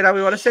 Christina.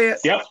 We want to see it.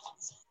 Yep.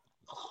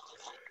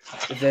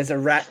 If there's a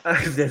rat.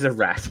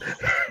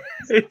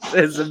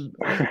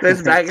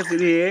 There's maggots in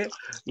here.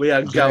 We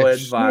are going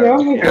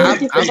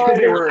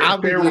viral. I'll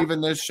be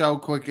leaving this show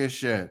quick as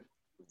shit.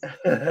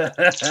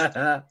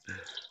 And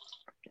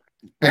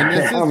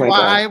this is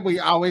why we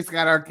always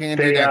got our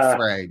candy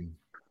X-rayed.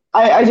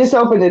 I just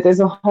opened it. There's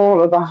a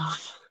hole in the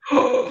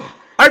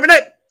Open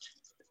it.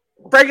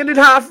 Break it in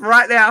half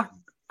right now.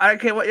 I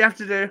don't care what you have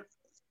to do.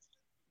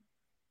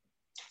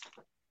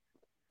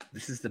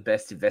 This is the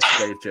best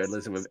investigative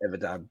journalism we've ever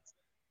done.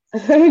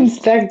 I'm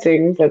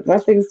inspecting, but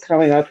nothing's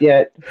coming up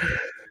yet.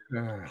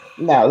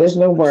 No, there's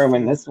no worm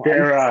in this one.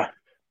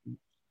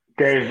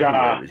 There's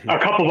a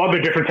couple of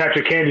other different types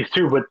of candies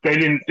too, but they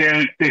didn't.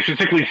 They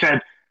specifically said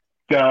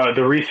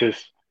the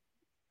Reese's.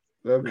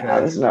 Okay. No,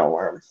 there's no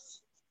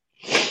worms.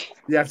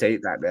 You have to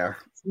eat that now.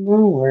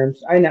 No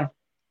worms. I know.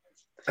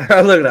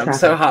 Look, I'm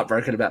so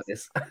heartbroken about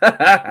this.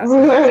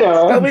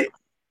 But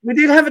we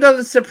did have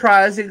another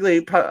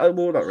surprisingly,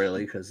 well, not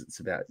really, because it's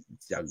about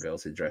young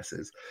girls in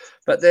dresses,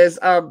 but there's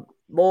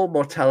more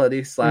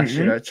mortality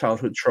 /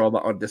 childhood trauma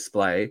on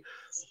display.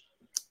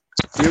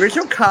 The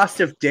original cast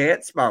of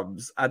Dance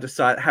Mums have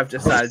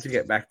decided to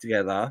get back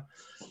together.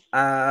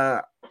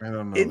 I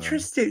don't know.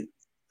 Interesting.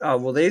 Oh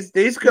well,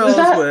 these girls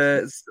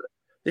were.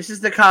 This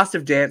is the cast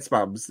of Dance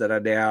Mums that are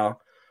now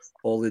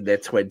all in their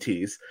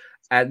 20s,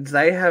 and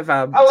they have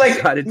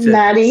decided to.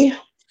 Maddie.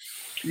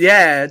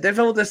 Yeah, they've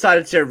all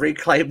decided to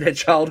reclaim their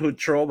childhood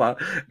trauma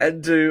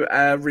and do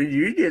a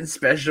reunion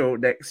special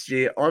next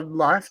year on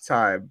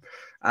Lifetime.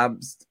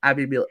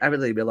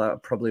 Emily Miller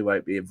probably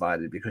won't be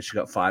invited because she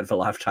got fined for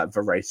Lifetime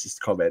for racist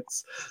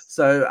comments.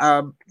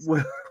 So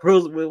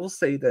we'll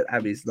see that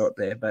Abby's not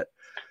there. But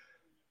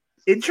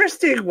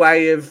interesting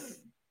way of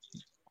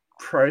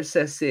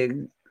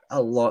processing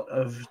a lot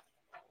of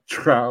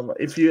drama.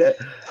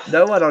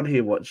 No one on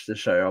here watched the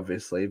show,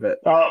 obviously, but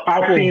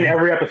I've seen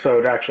every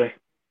episode actually.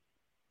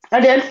 I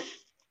did.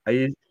 Are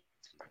you?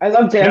 I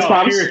love Dance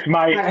Moms. Serious.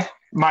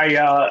 My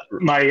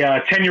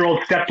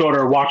 10-year-old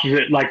stepdaughter watches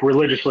it like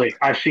religiously.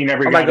 I've seen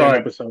every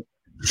episode.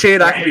 She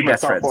and I can be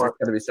best friends. It's going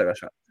to be so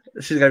much fun.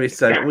 She's going to be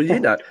so. Well, you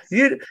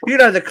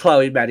know the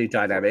Chloe Maddie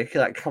dynamic.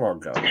 You're like, come on,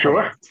 girl.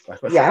 Sure.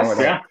 Like, what's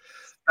going on?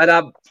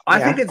 But I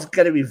think it's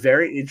going to be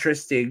very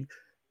interesting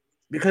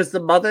because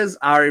the mothers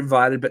are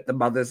invited, but the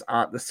mothers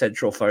aren't the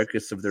central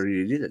focus of the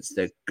reunion. It's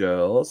their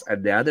girls,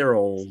 and now they're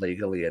all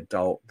legally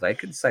adult. They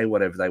can say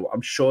whatever they want.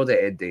 I'm sure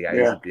their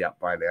NDAs would be up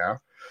by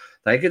now.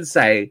 They can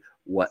say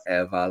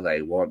whatever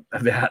they want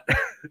about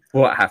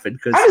what happened.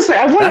 Honestly,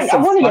 I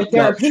want to get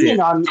their opinion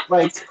on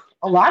like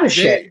a lot of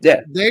shit.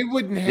 Yeah, they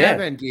wouldn't have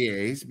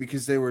NDAs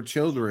because they were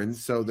children,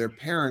 so their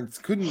parents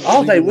couldn't.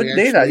 Oh, they wouldn't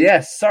either.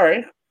 Yes,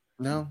 sorry.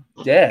 No.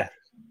 Yeah.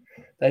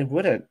 They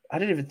wouldn't. I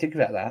didn't even think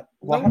about that.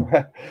 No.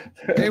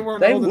 They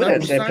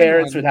wouldn't. Their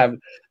parents would have.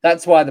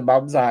 That's why the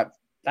mums aren't.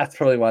 That's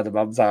probably why the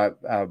mums aren't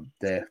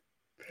there.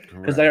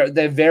 Because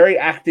they're very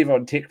active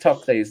on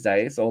TikTok these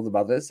days. All the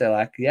mothers, they're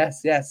like,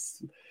 yes,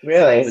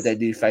 really, with their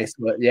new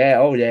Facebook. Yeah,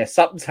 oh yeah,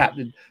 something's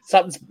happening.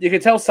 You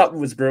can tell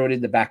something was brewing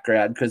in the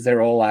background because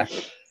they're all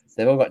like,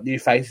 they've all got new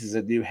faces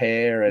and new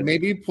hair. And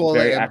maybe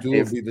Paula Abdul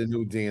will be the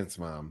new dance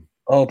mom.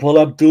 Oh,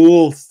 Paula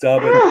Abdul,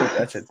 stop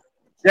it,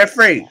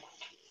 Jeffrey.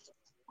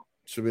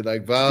 Should be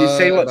like, did you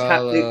see what's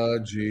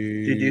happening?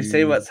 Did you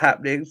see what's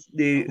happening?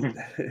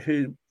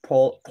 Who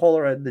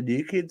Paula and the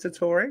new kids are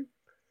touring?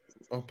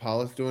 Oh,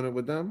 Paula's doing it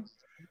with them?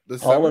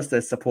 Paula's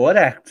their support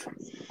act.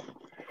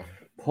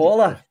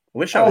 Paula. I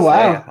wish I was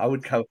there. I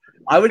would go.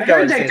 I would go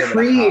and see them.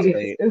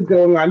 Creed is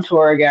going on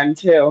tour again,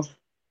 too.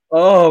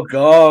 Oh,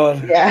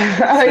 God. Yeah,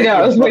 I know.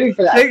 I was waiting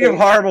for that. Think of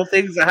horrible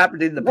things that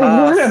happened in the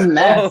past. What a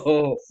mess.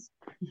 Oh.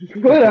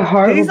 What a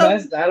horrible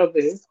mess that'll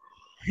be.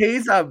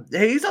 He's on.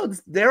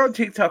 They're on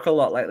TikTok a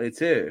lot lately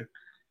too.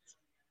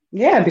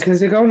 Yeah, because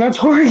they're going on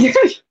tour again.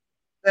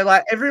 They're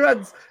like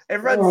everyone's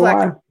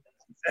like.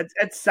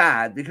 It's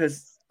sad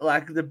because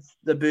like the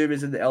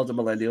boomers and the elder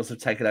millennials have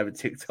taken over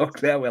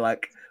TikTok now. We're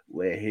like,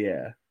 we're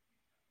here.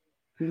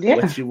 Yeah.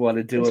 What you want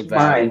to do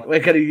about it? We're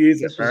going to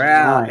use it for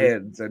our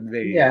ends and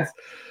means. Yeah.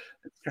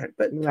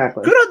 But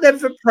good on them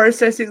for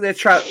processing their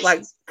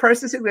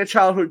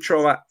childhood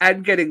trauma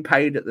and getting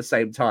paid at the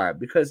same time.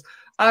 Because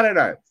I don't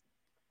know.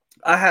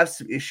 I have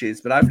some issues,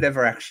 but I've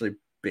never actually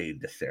been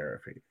to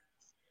therapy.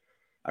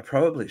 I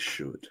probably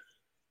should.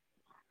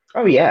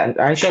 Oh yeah,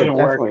 I should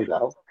definitely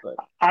go. But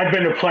I've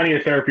been to plenty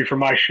of therapy for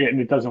my shit, and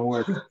it doesn't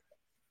work.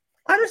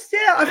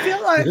 I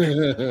feel like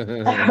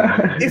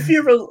if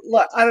you're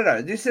like, I don't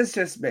know. This is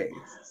just me.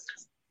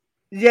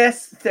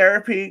 Yes,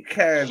 therapy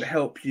can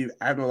help you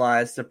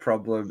analyze the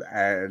problem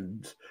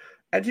and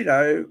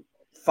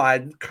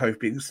find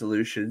coping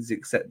solutions,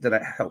 except that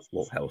it helps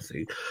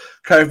healthy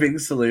coping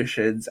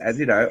solutions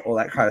and all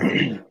that kind of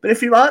thing. But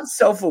if you aren't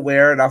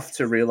self-aware enough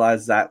to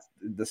realize that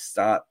at the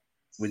start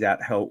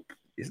without help,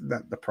 isn't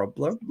that the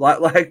problem?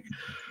 Like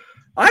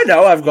I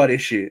know I've got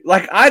issues. I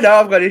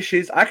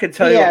can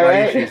tell you what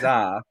my issues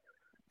are.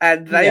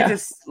 And they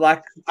just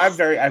like, I'm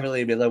very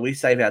Emily Miller. We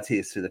save our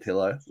tears through the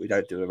pillow. We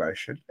don't do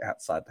emotion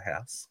outside the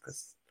house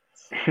because,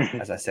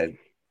 as I say,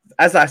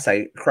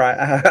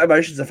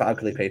 emotions are for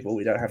ugly people.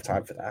 We don't have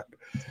time for that.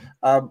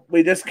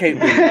 We just keep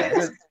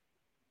moving.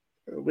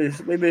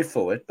 We move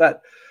forward.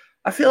 But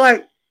I feel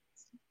like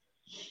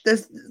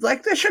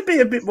there should be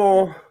a bit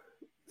more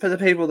for the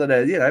people that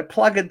are,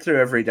 plugging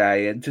through every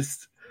day and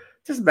just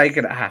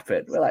making it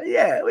happen. We're like,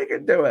 yeah, we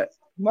can do it.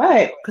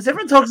 Right. Because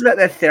everyone talks about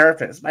their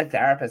therapist. My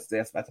therapist,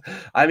 this.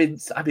 I'm in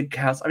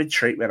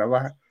treatment. I'm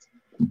like,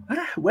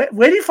 where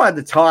do you find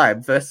the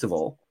time, first of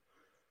all?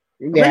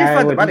 Yeah, where do you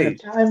find the money?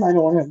 Time.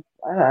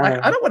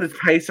 I don't want to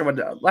pay someone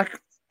to,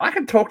 I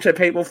can talk to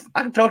people.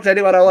 I can talk to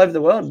anyone all over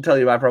the world and tell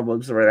you my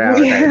problems for an hour.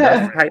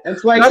 Yeah.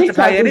 That's why I don't have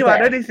to pay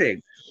anyone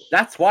anything.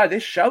 That's why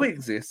this show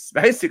exists,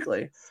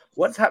 basically.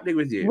 What's happening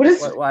with you?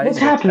 What's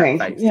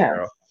happening?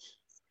 Yeah.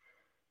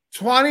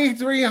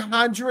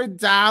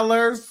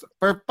 $2,300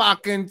 for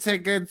fucking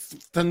tickets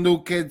to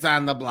New Kids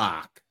on the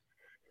Block.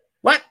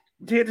 What?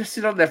 Do you just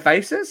sit on their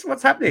faces?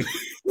 What's happening?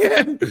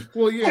 Yeah.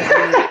 Well,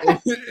 yeah.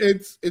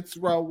 It's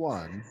row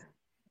one.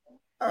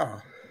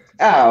 Oh,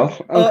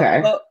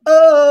 okay.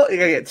 You're gonna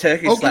get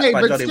turkey slapped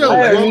by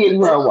Johnny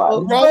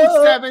Walker.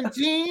 Row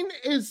 17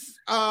 is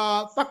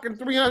fucking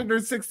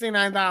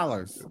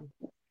 $369.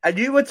 And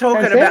you were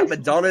talking about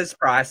Madonna's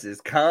prices.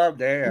 Calm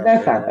down.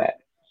 That's not bad.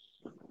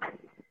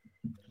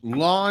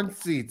 Lawn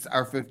seats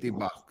are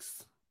 $50.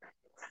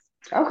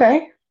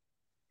 Okay.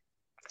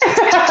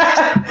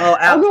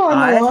 I'll go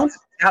on the lawn.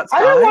 Outside.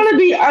 I don't want to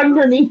be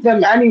underneath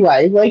them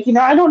anyway. I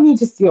don't need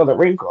to see all the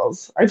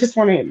wrinkles. I just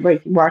want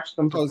to watch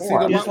them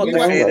perform. You just want the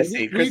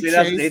fantasy because we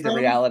don't need the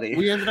reality.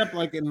 We ended up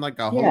in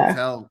a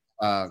hotel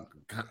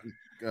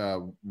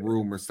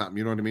room or something.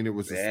 You know what I mean? It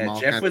was a small.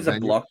 Jeff was a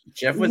blockhead.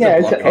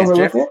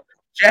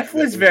 Jeff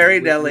was very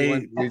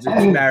nearly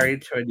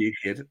married to a new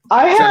kid.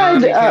 I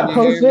had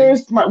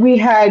posters. We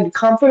had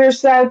comforter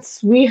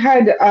sets. We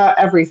had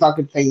every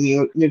fucking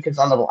thing. New Kids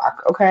on the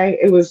Block. Okay,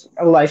 it was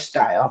a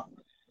lifestyle.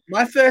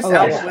 My first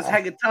album was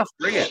Hanging Tough.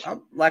 Bring it!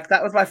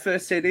 That was my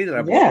first CD that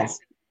I bought. Yes,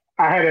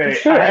 I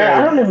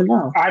don't even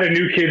know. I had a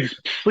New Kids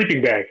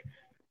sleeping bag.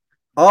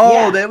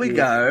 Oh, there we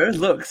go.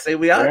 Look, see,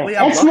 we are.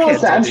 That's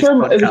Melissa. I'm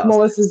sure it was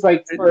Melissa's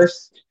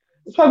first.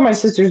 It's probably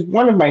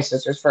one of my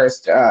sister's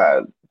first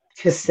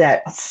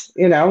cassettes.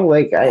 I can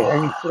only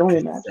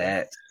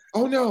imagine.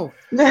 Oh no!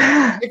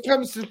 It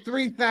comes to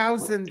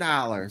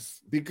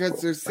 $3,000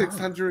 because there's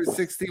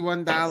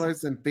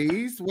 $661 in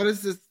fees. What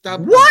is this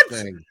StubHub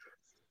thing?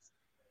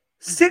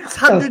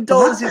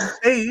 $600 in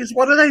fees?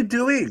 What are they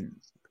doing?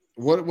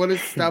 What is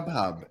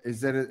StubHub?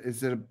 Is it a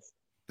thing?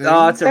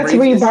 No, it's that's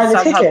where you buy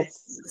the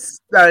tickets.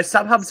 No,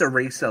 StubHub's a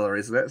reseller,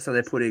 isn't it? So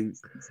they're putting.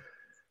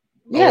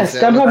 Yeah,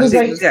 StubHub is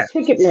like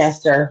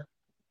Ticketmaster,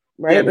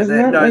 right? Yeah, but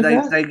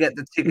they get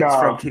the tickets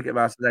from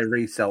Ticketmaster. They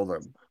resell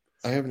them.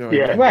 I have no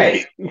idea. Yeah,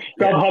 right.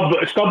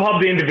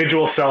 StubHub, the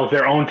individual sells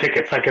their own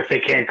tickets, like if they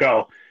can't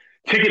go.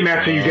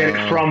 Ticketmaster, you get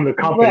it from the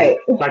company,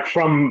 like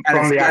from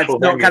the actual.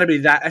 It's not going to be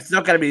that. It's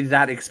not going to be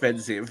that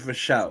expensive for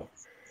show.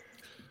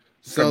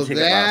 So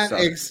that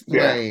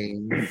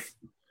explains. Yeah.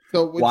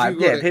 So why?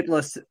 People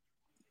are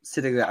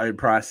setting their own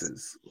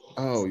prices.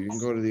 Oh, you can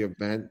go to the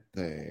event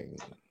thing.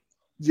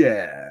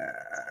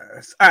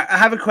 Yes. All right, I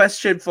have a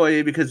question for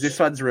you because this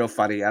one's real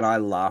funny, and I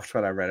laughed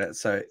when I read it.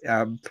 So,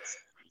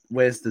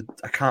 where's the?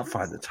 I can't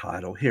find the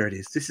title. Here it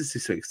is. This is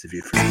this week's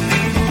review.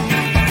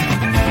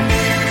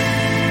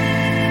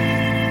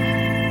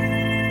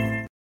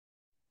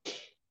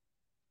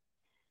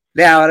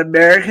 Now, an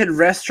American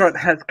restaurant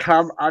has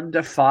come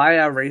under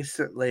fire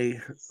recently.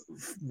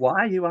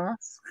 Why, you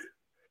ask?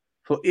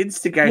 For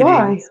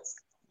instigating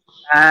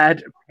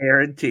bad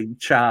parenting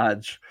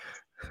charge.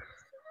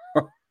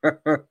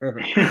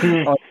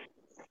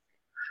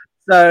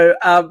 So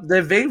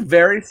they're being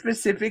very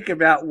specific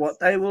about what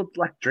they will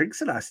like.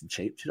 Drinks are nice and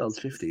cheap,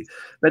 $2.50.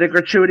 But a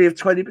gratuity of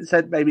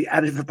 20% may be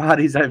added for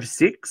parties over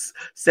 6.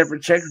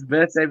 Separate checks,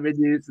 birthday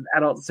menus, and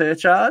adult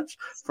surcharge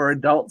for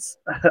adults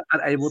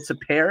unable to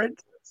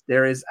parent.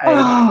 There is a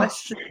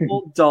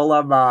questionable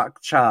dollar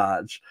mark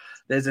charge.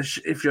 There's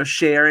if you're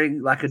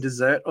sharing like a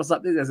dessert or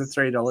something, there's a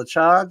 $3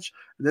 charge.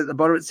 And at the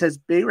bottom it says,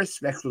 "Be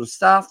respectful to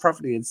staff,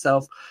 property, and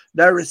self.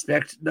 No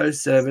respect, no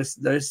service,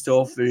 no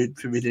store food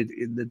permitted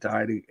in the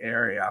dining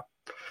area."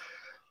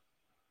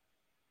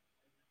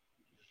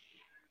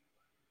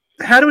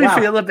 How do we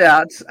feel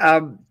about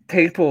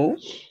people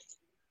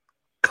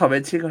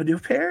commenting on your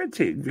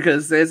parenting?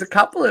 Because there's a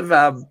couple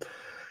of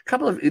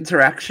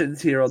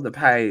interactions here on the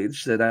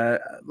page that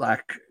are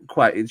like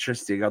quite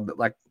interesting on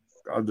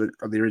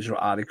the original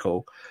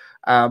article.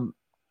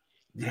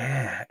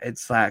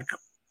 It's like,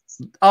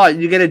 oh,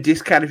 you get a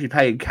discount if you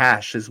pay in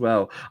cash as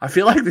well. I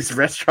feel like this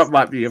restaurant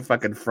might be a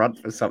fucking front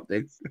for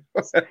something.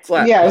 It's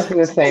like, yeah, I was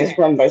going to say it's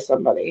run by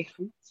somebody,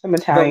 some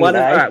Italian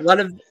guy. One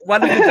of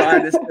the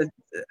diners,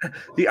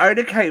 the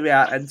owner came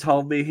out and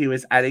told me he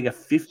was adding a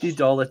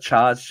 $50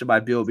 charge to my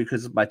bill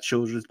because of my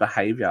children's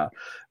behavior.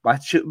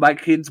 My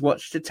kids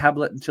watched a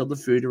tablet until the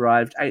food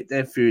arrived, ate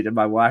their food, and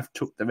my wife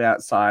took them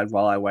outside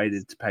while I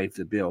waited to pay for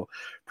the bill.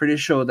 Pretty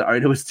sure the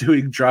owner was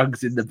doing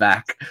drugs in the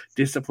back.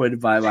 Disappointed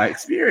by my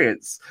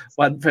experience.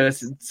 One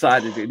person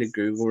cited in a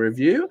Google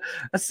review.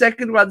 A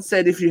second one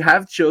said, "If you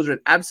have children,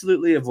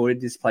 absolutely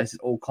avoid this place at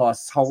all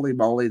costs. Holy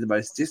moly, the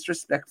most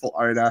disrespectful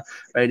owner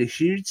made a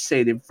huge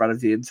scene in front of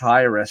the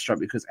entire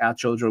restaurant because our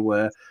children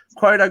were,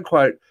 quote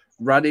unquote,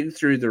 running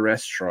through the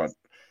restaurant.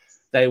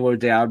 They were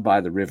down by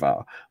the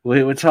river.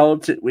 We were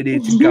told we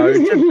need to go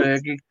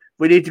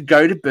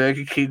to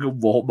Burger King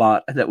and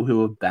Walmart, and that we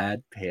were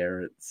bad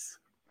parents."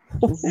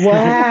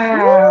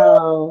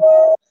 Wow.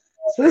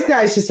 So this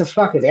guy's just a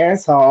fucking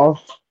asshole.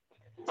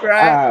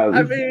 Right.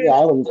 I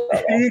mean,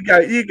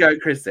 you go,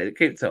 Christine.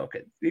 Keep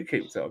talking. You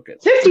keep talking.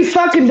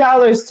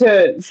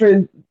 $50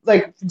 for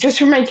just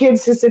for my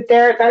kids to sit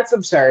there. That's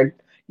absurd.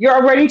 You're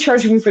already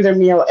charging me for their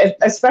meal,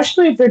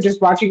 especially if they're just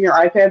watching your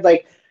iPad.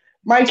 Like,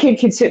 my kid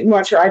can sit and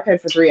watch your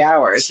iPad for 3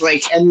 hours,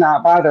 and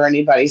not bother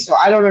anybody. So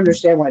I don't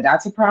understand why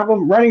that's a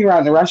problem. Running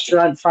around the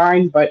restaurant,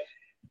 fine, but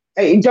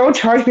don't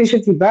charge me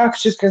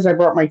 $50 just because I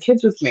brought my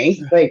kids with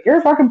me. Like, you're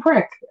a fucking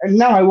prick. And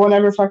no, I won't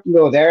ever fucking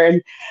go there.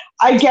 And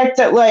I get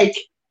that,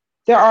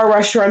 there are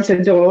restaurants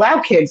that don't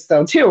allow kids,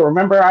 though, too.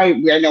 Remember, I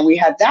know we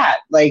had that.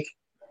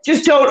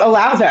 Just don't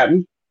allow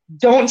them.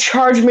 Don't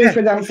charge me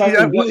for them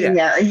fucking being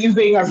there and you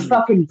being a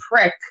fucking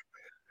prick.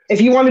 If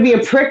you want to be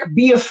a prick,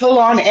 be a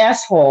full-on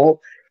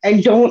asshole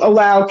and don't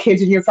allow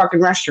kids in your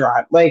fucking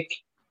restaurant.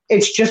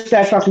 It's just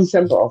that fucking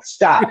simple.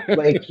 Stop.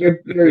 You're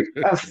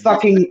a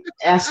fucking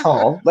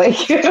asshole.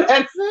 That's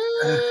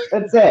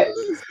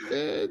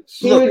it.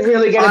 He would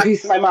really get a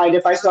piece of my mind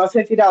if I saw a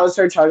 $50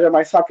 surcharge on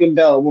my fucking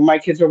bill when my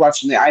kids were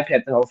watching the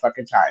iPad the whole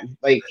fucking time.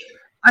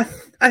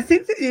 I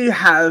think that you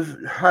have,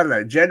 I don't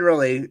know,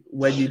 generally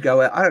when you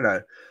go out, I don't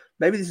know,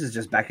 maybe this is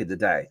just back in the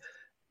day,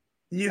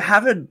 you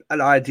have an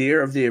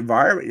idea of the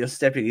environment you're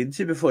stepping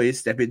into before you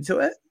step into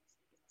it.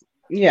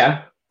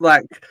 Yeah.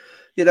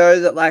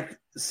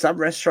 Some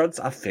restaurants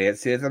are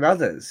fancier than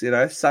others.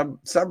 Some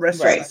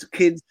restaurants,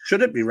 kids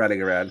shouldn't be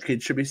running around.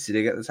 Kids should be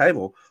sitting at the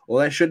table, or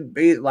they shouldn't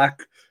be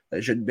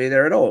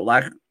there at all.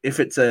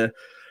 If it's a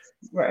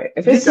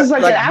if it's just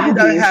an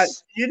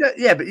Applebee's,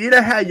 but you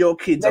know how your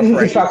kids then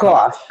operate. You can fuck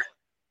off.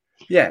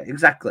 Yeah,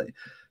 exactly.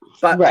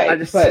 But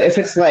but if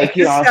it's a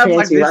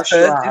fancy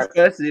restaurant, this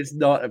person is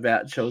not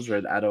about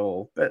children at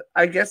all. But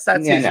I guess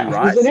that's his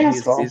right,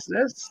 his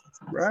business,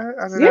 right?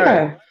 I don't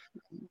know.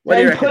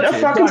 Then put a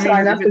fucking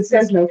sign up that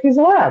says no kids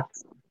allowed.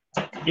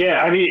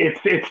 Yeah, I mean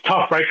it's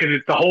tough, right? Because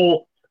it's the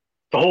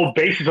whole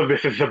basis of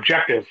this is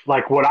subjective.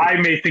 Like what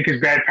I may think is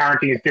bad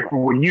parenting is different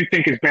from what you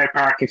think is bad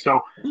parenting.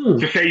 So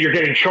to say you're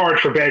getting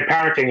charged for bad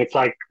parenting, it's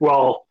like,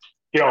 well,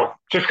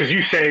 just because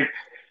you say,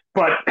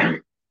 but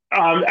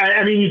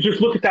I mean, you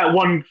just look at that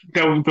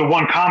the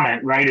one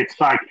comment, right? It's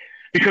like,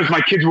 because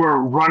my kids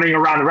were running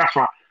around the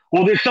restaurant.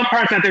 Well, there's some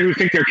parents out there who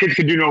think their kids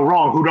can do no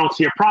wrong, who don't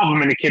see a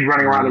problem in a kid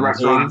running around the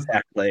restaurant.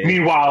 Exactly.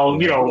 Meanwhile,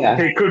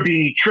 they could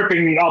be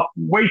tripping up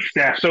wait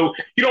staff. So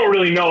you don't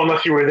really know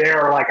unless you were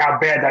there or like how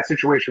bad that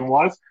situation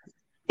was.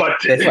 But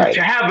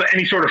to have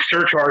any sort of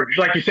surcharge,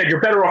 like you said,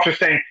 you're better off just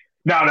saying,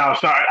 no,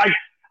 sorry.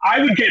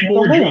 I would get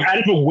more joy out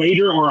of a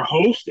waiter or a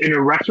host in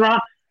a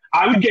restaurant.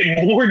 I would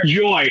get more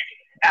joy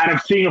out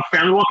of seeing a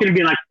family walk in and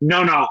being like,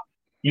 no,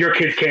 your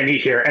kids can't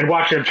eat here, and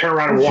watch them turn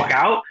around and walk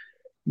out,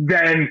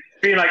 than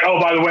being like, oh,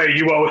 by the way,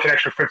 you owe us an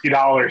extra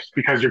 $50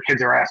 because your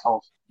kids are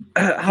assholes.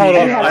 Hold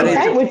on. I need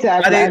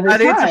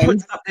to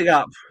put something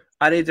up.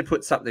 I need to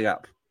put something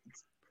up.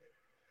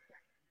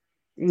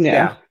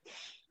 Yeah.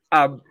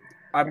 I'm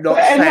not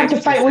saying have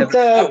to fight with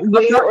the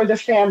waiter or the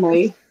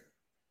family.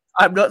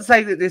 I'm not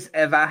saying that this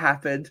ever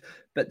happened,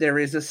 but there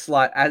is a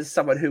slight, as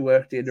someone who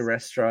worked in a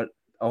restaurant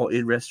or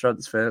in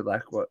restaurants for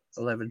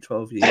 11,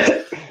 12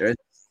 years,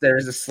 there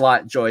is a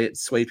slight joy at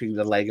sweeping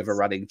the leg of a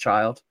running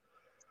child.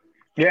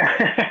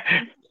 Yeah.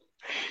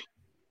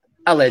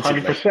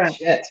 Allegedly.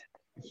 100%.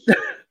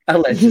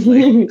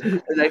 Allegedly.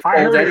 They fall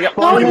down and go,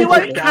 oh, you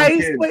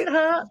okay,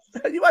 sweetheart?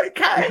 Are you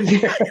okay? Are you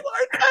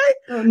okay?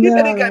 Oh, no. You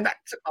better go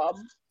back to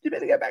mum. You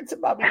better go back to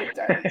mum and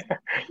dad.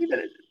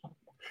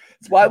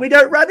 That's why we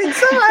don't run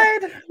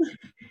inside.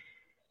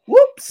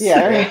 Whoops.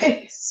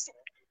 Yeah.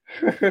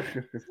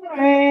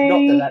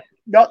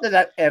 Not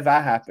that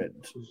ever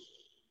happened.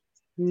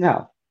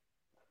 No.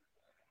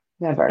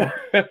 Never.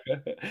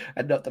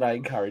 And not that I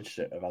encouraged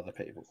it of other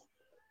people.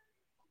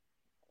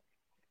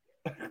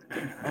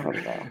 Oh,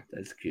 no.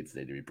 Those kids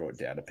need to be brought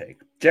down a peg.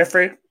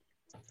 Jeffrey,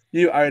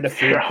 you own a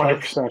food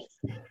place.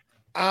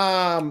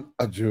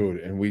 100%.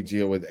 Dude, and we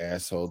deal with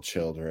asshole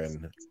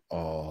children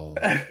all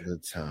the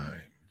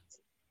time.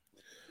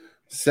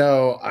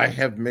 So I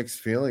have mixed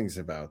feelings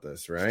about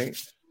this, right?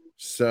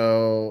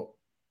 So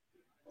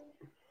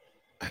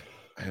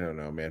I don't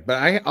know, man.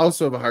 But I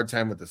also have a hard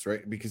time with this,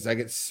 right? Because I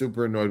get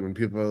super annoyed when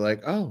people are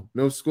like, oh,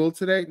 no school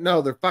today?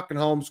 No, they're fucking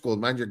homeschooled.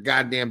 Mind your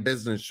goddamn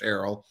business,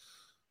 Cheryl.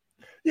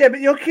 Yeah, but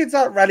your kids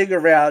aren't running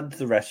around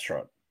the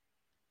restaurant.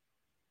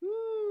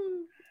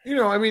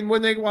 I mean,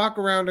 when they walk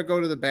around to go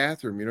to the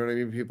bathroom, you know what I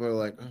mean? People are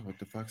like, oh, what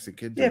the fuck's the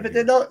kid doing? Yeah, but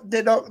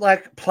they're not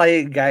like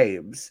playing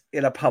games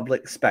in a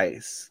public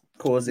space,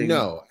 causing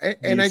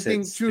and I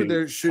think too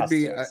there should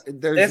be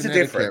there's an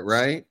etiquette,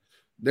 right?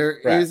 There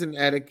is an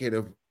etiquette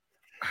of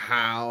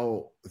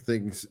how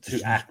things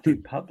to act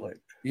in public.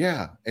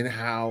 Yeah, and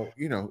how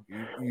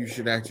you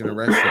should act in a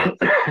restaurant.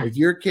 If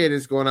your kid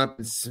is going up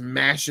and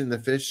smashing the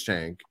fish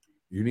tank,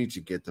 you need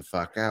to get the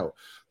fuck out.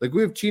 Like,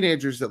 we have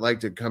teenagers that like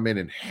to come in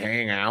and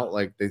hang out,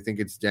 like they think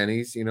it's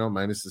Denny's,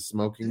 minus the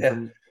smoking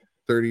from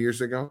 30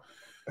 years ago.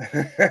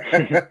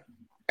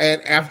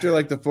 And after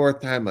like the fourth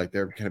time, like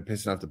they're kind of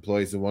pissing off the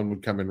employees. The one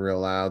would come in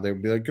real loud. They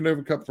would be like, "Can I have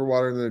a cup for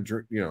water?" And then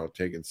drink,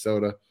 taking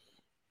soda.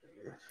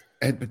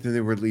 But then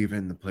they were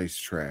leaving, the place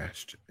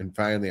trashed. And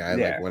finally,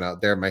 I went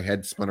out there. My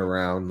head spun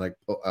around like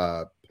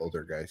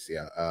Poltergeist,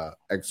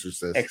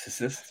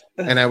 Exorcist.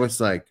 And I was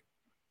like,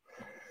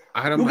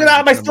 I don't get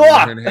out of my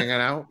store and hanging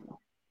out,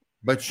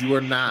 but you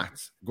are not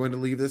going to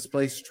leave this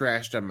place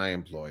trashed on my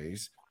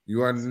employees.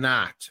 You are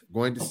not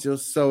going to steal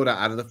soda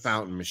out of the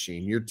fountain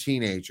machine. You're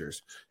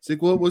teenagers. It's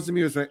like, well, it wasn't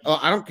me. It was like, oh,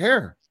 I don't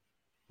care,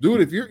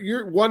 dude. If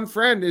your one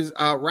friend is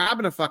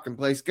robbing a fucking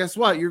place, guess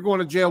what? You're going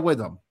to jail with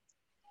them.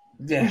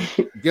 Yeah,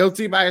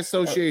 guilty by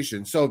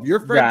association. So if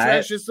your friend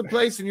trashes the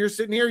place and you're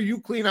sitting here,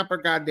 you clean up a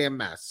goddamn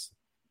mess.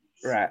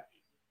 Right.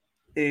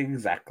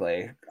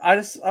 Exactly.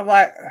 I'm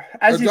like,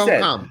 as you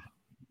said.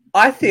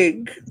 I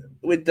think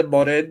with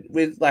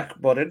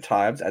modern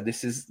times, and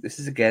this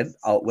is again,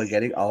 we're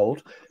getting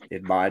old.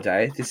 In my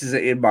day, this is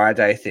an in my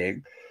day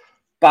thing,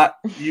 but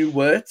you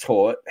were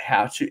taught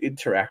how to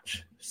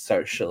interact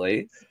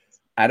socially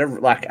at a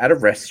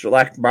restaurant.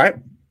 Like my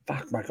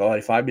god,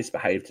 if I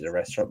misbehaved in a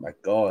restaurant, my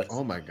god,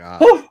 oh my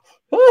god,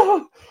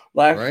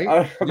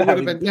 right? You would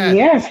have been dead.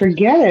 Yeah,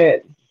 forget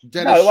it.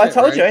 I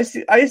told you,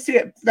 I used to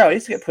get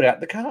put out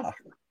in the car.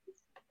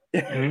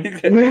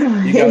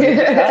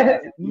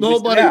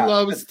 Nobody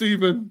loves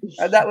Steven.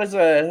 And that was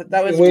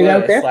we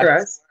don't care for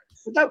us.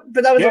 But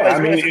that was always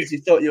worse because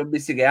you thought you were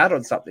missing out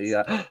on something.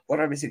 What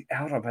am I missing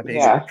out on by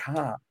being in the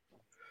car?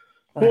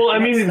 Well, I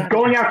mean,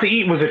 going out to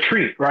eat was a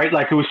treat, right?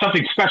 Like, it was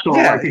something special,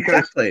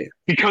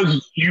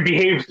 because you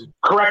behaved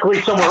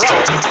correctly somewhere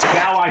else.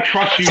 Now I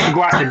trust you to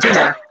go out to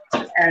dinner,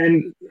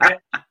 and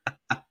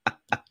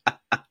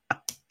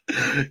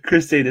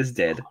Christina's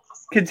dead.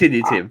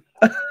 Continue, Tim.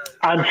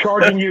 I'm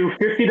charging you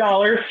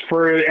 $50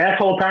 for an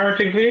asshole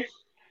parenting fee.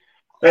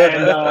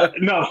 And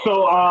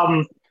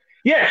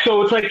Yeah,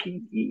 so it's like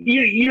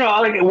you know,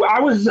 like I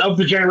was of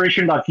the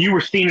generation like you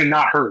were seen and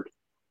not heard.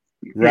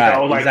 Right, you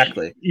know, like,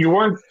 exactly.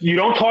 You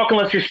don't talk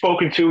unless you're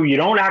spoken to. You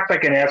don't act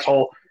like an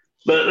asshole.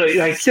 But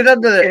like, sit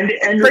under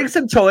the bring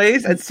some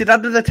toys and sit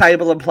under the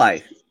table and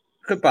play.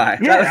 Goodbye.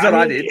 Yeah, that was what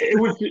I did. It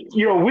was,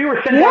 you know, we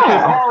were sent out to the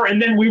car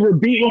and then we were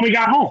beat when we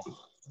got home.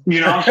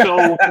 You know,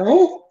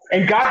 so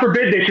and God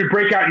forbid they should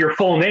break out your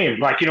full name.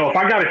 Like, you know, if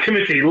I got a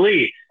Timothy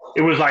Lee,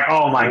 it was like,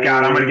 oh my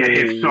God, I'm gonna get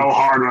hit so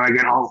hard when I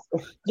get home.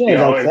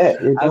 Yeah,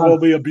 that's it. I will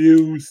be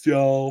abused,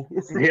 y'all.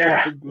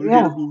 Yeah.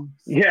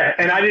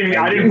 And I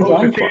didn't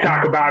post a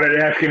TikTok about it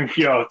asking,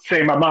 you know,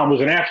 saying my mom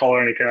was an asshole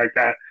or anything like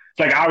that. It's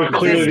like I was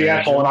clearly the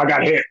asshole and I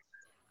got hit.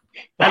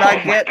 And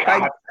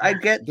I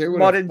get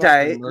modern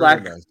day,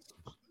 like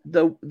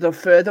the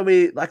further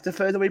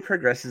we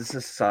progress as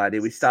a society,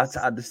 we start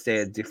to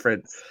understand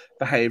different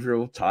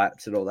behavioral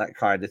types and all that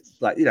kind of,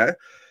 like, you know,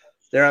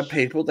 there are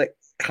people that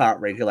can't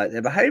regulate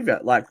their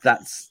behavior. Like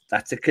that's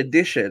a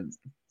condition,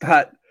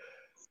 but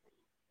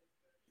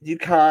you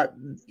can't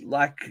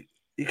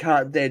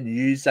then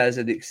use that as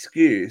an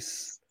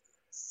excuse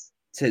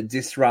to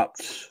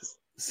disrupt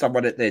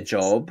someone at their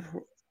job,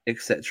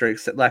 etc.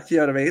 Like, you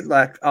know what I mean?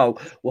 Like, oh,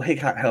 well, he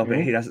can't help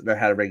it. He doesn't know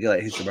how to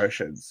regulate his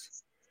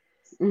emotions.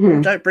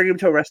 Well, don't bring him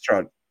to a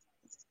restaurant.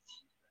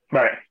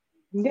 Right.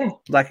 Yeah.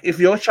 Like, if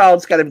your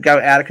child's going to go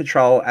out of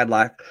control and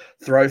like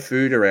throw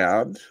food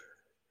around,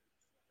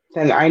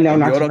 then I know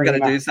you're not going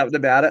to do something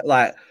about it.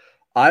 Like,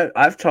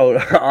 I've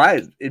told,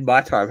 in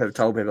my time have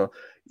told people,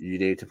 you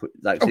need to put,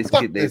 like, this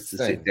kid needs to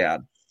sit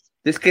down.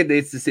 This kid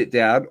needs to sit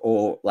down,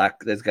 or like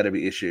there's going to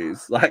be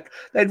issues. Like,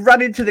 they'd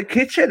run into the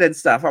kitchen and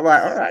stuff. I'm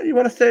like, all right, you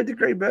want a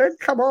 3rd-degree burn?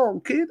 Come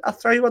on, kid, I'll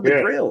throw you on the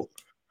grill.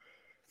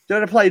 Do you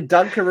want to play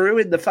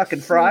Dunkaroo in the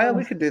fucking fryer?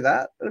 We can do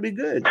that. It'll be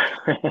good.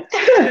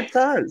 Good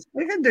times.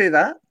 We can do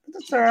that.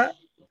 That's all right.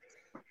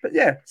 But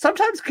yeah,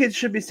 sometimes kids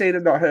should be seen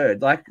and not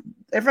heard. Like,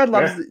 everyone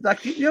loves,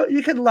 like,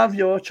 you can love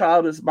your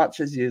child as much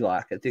as you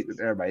like and think that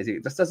they're amazing.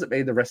 It just doesn't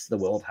mean the rest of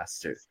the world has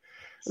to.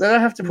 They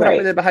don't have to put up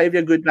with their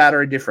behavior, good, bad,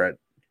 or indifferent.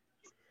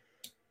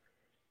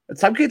 And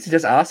some kids are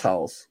just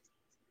assholes.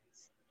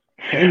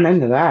 Amen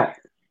to that.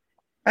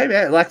 Hey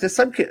man, like there's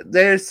some,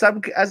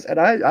 and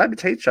I'm a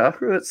teacher.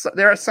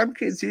 There are some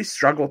kids you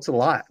struggle to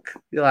like.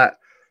 You're like,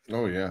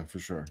 oh yeah, for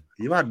sure.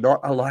 You are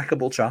not a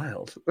likable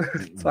child.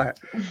 It's like,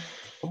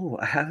 oh,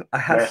 I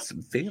have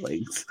some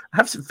feelings. I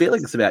have some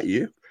feelings about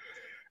you,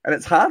 and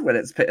it's hard when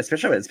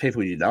especially when it's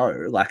people you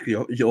know, like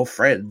your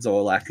friends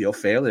or like your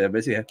family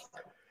members. Yeah,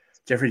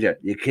 Jeffrey,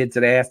 your kid's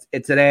an ass.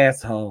 It's an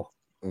asshole.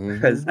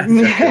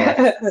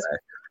 Mm-hmm.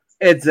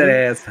 It's an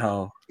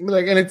asshole.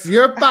 Like, and it's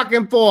your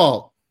fucking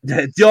fault.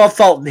 It's your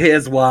fault, and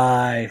here's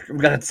why. I'm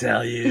going to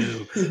tell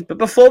you. But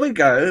before we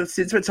go,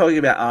 since we're talking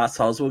about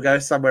assholes, we'll go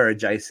somewhere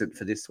adjacent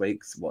for this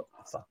week's What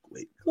the Fuck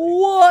Week.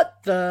 What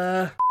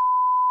the?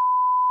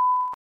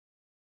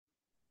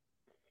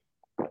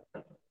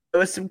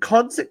 There were some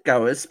concert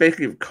goers,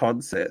 speaking of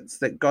concerts,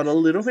 that got a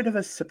little bit of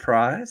a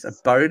surprise, a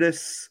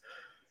bonus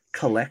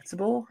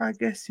collectible, I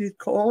guess you'd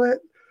call it,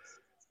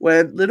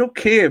 when Little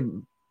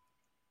Kim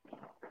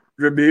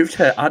removed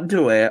her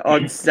underwear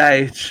on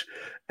stage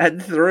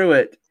and threw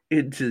it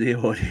into the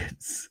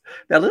audience.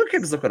 Now, Little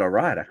Kim's looking all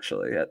right,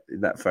 actually,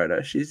 in that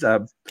photo. She's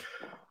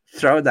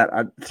throwing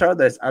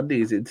those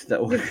undies into the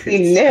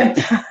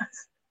audience.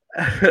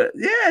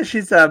 Yeah,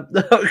 she's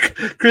look,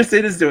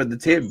 Christina's doing the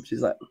Tim.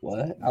 She's like,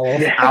 what? I want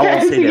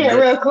to see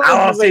them. I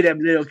want to see them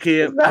Little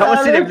Kim. I want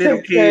to see them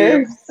Little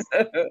Kim.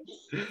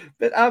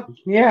 But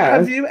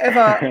have you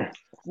ever?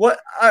 What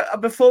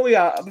before we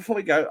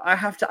go, I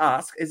have to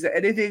ask: is there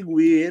anything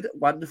weird,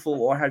 wonderful,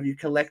 or have you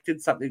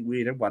collected something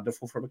weird and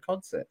wonderful from a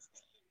concert?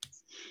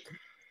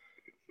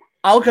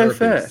 I'll go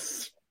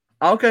first.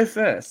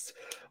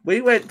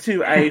 We went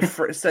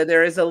to so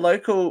there is a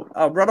local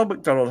Ronald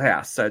McDonald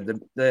House. So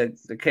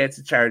the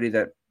cancer charity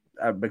that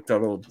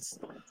McDonald's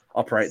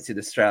operates in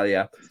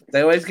Australia.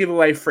 They always give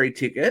away free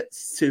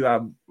tickets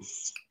to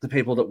the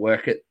people that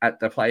work at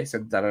the place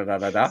and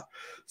da.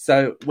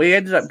 So we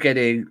ended up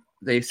getting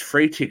these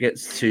free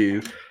tickets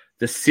to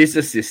the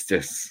Scissor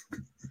Sisters.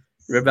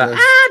 Remember,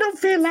 I don't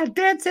feel like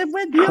dancing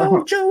when you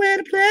old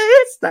Joanna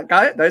plays.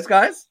 Those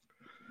guys.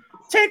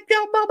 Take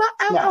your mama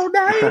out all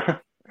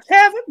night.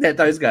 They're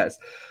those guys.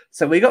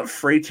 So we got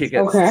free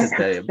tickets to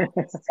them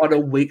on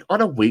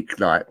a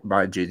weeknight,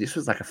 mind you. This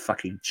was like a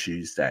fucking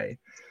Tuesday.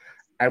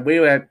 And we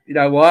went, you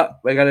know what?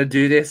 We're going to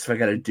do this. We're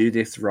going to do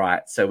this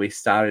right. So we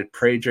started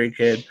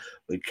pre-drinking.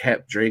 We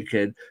kept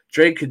drinking,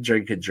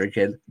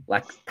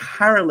 like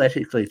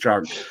paralytically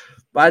drunk.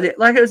 It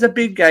was a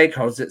big gay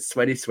concert,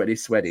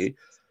 sweaty.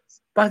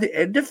 By the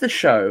end of the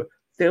show,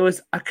 there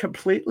was a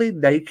completely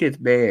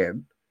naked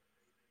man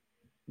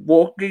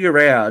walking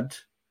around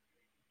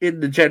in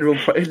the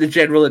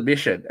general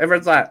admission.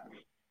 Everyone's like,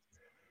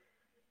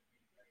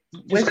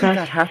 when did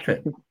that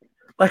happen?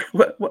 Like,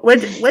 when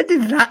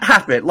did that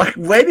happen? Like,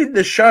 when in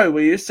the show were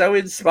you so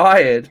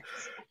inspired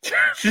to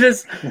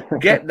just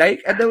get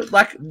naked? And there was,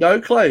 like, no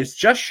clothes,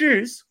 just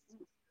shoes.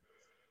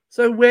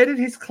 So where did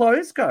his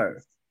clothes go?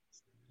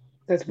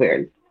 That's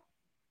weird.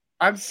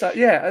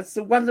 it's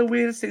one of the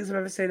weirdest things I've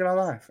ever seen in my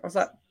life. I was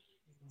like,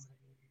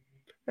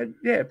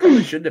 yeah,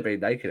 probably shouldn't have been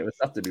naked. It was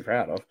something to be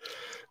proud of,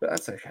 but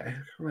that's okay.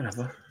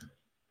 Whatever.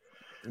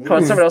 Come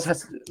on, someone else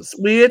has. It's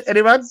weird.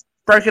 Anyone?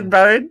 Broken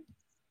bone?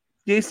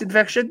 Yeast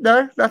infection?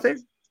 No,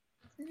 nothing.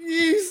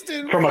 Yeast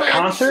infection from a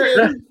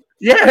concert.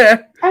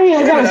 Yeah. Oh yeah,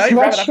 I got a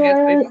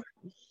sweatshirt.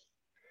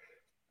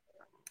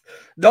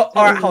 No,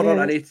 all right, hold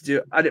on.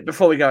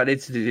 Before we go, I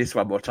need to do this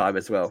one more time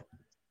as well.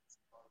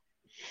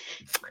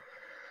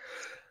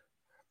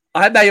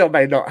 I may or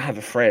may not have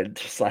a friend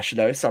 /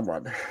 know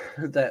someone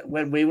that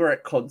when we were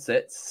at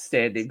concerts,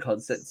 standing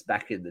concerts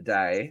back in the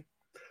day,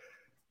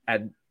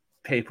 and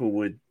people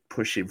would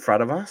push in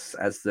front of us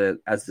as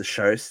the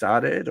show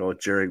started or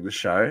during the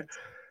show,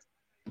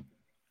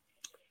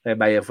 they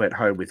may have went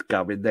home with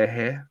gum in their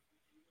hair.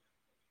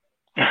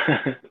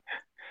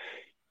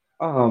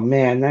 Oh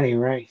man, that ain't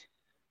right.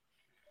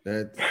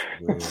 That's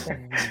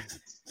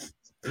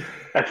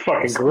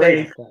fucking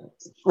great.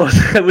 Well,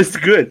 it was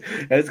good.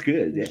 It was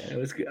good. Yeah, it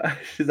was good.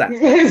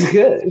 It was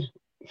good.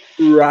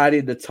 Right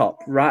in the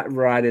top.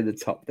 Right in the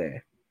top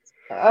there.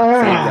 So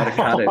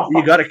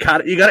you gotta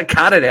cut it. You gotta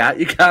cut it out.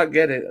 You can't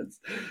get it.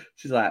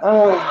 She's like,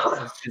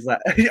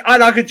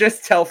 and I could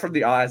just tell from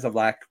the eyes. I'm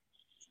like,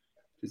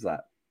 she's like,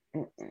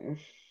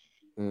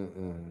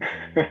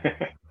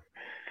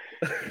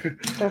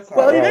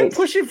 well, you don't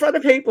push in front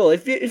of people.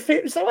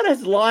 If someone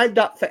has lined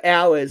up for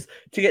hours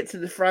to get to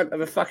the front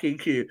of a fucking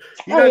queue,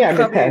 you don't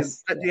come in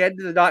at the end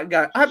of the night and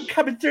go, I'm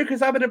coming through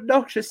because I'm an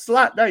obnoxious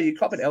slut. No, you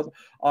cop an elbow.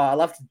 Oh, I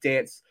love to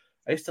dance.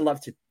 I used to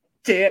love to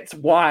dance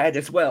wide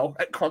as well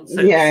at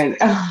concerts. Yeah,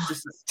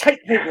 just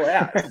take people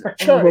out.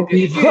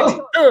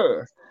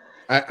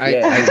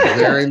 I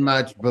very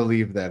much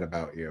believe that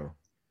about you.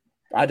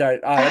 I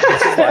don't.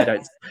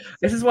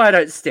 This is why I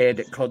don't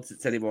stand at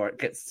concerts anymore. It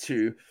gets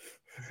too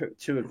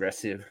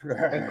aggressive.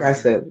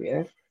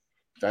 Yeah.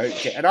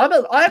 And I'm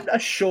a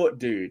short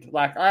dude.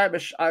 Like I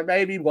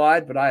may be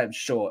wide, but I am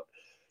short.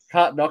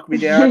 Can't knock me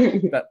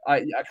down, but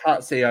I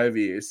can't see over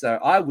you. So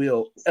I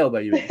will elbow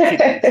you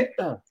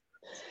in.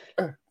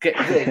 Get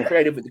really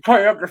creative with the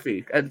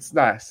choreography, and it's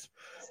nice.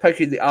 Poke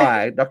you in the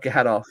eye, knock your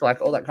hat off,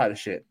 like all that kind of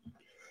shit.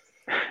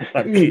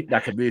 I'm cute and I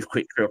can move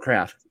quick through a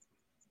crowd.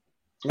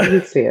 I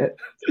can see it.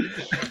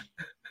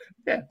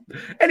 Yeah.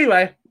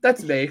 Anyway,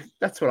 that's me.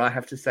 That's what I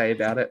have to say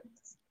about it.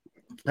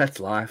 That's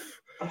life.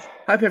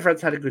 Hope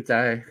everyone's had a good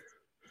day.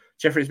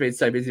 Jeffrey's been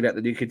so busy about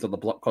the New Kids on the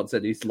Block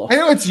concert. He's lost. I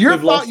know it's your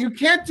fault. You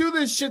can't do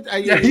this shit.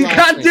 You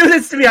can't do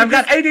this to me. I've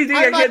got ADD.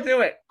 I can't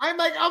do it. I'm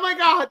like, oh my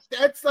god,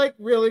 that's like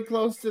really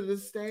close to the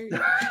stage.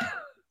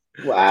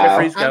 Wow.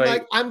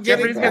 I'm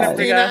getting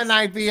Christina and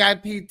I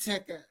VIP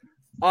ticket.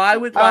 I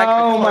would like.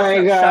 Oh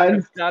my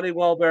god, Johnny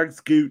Wahlberg's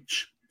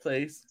Gooch,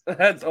 please.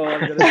 That's all I'm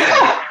going to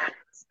say.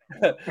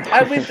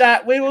 And with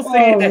that, we will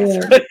see you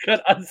next week on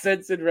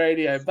Uncensored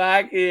Radio.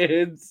 Bye,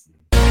 kids.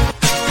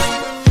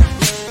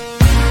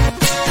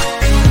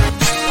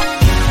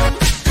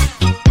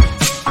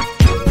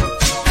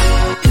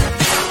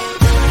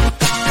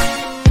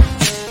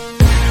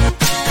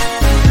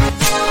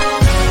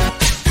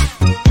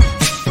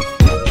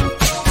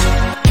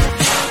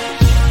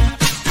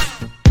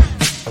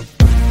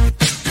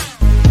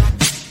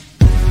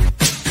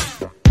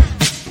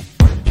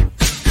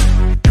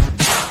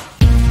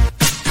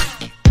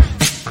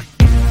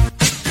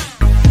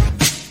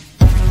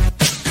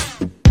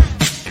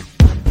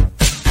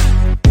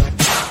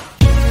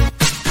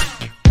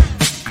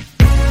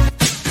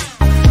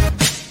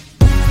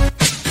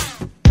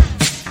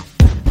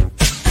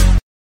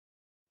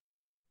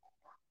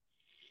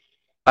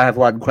 I have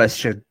one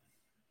question.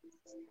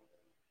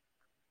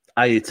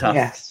 Are you tough?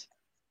 Yes.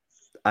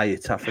 Are you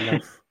tough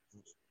enough?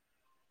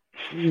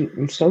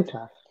 I'm so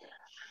tough.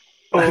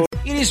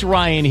 It is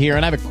Ryan here,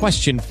 and I have a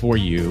question for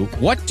you.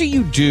 What do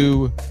you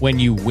do when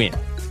you win?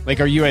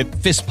 Like, are you a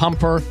fist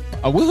pumper,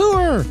 a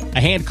woohooer, a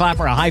hand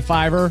clapper, a high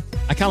fiver?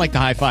 I kind of like the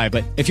high five,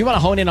 but if you want to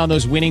hone in on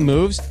those winning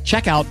moves,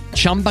 check out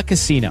Chumba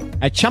Casino.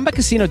 At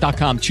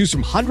ChumbaCasino.com, choose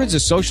from hundreds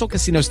of social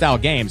casino-style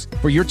games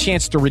for your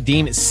chance to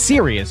redeem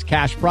serious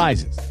cash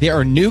prizes. There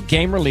are new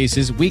game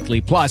releases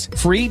weekly, plus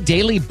free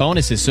daily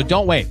bonuses. So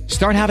don't wait.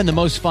 Start having the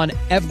most fun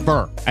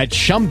ever at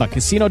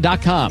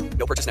ChumbaCasino.com.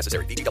 No purchase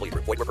necessary. VGW.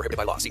 Void where prohibited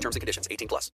by law. See terms and conditions. 18+.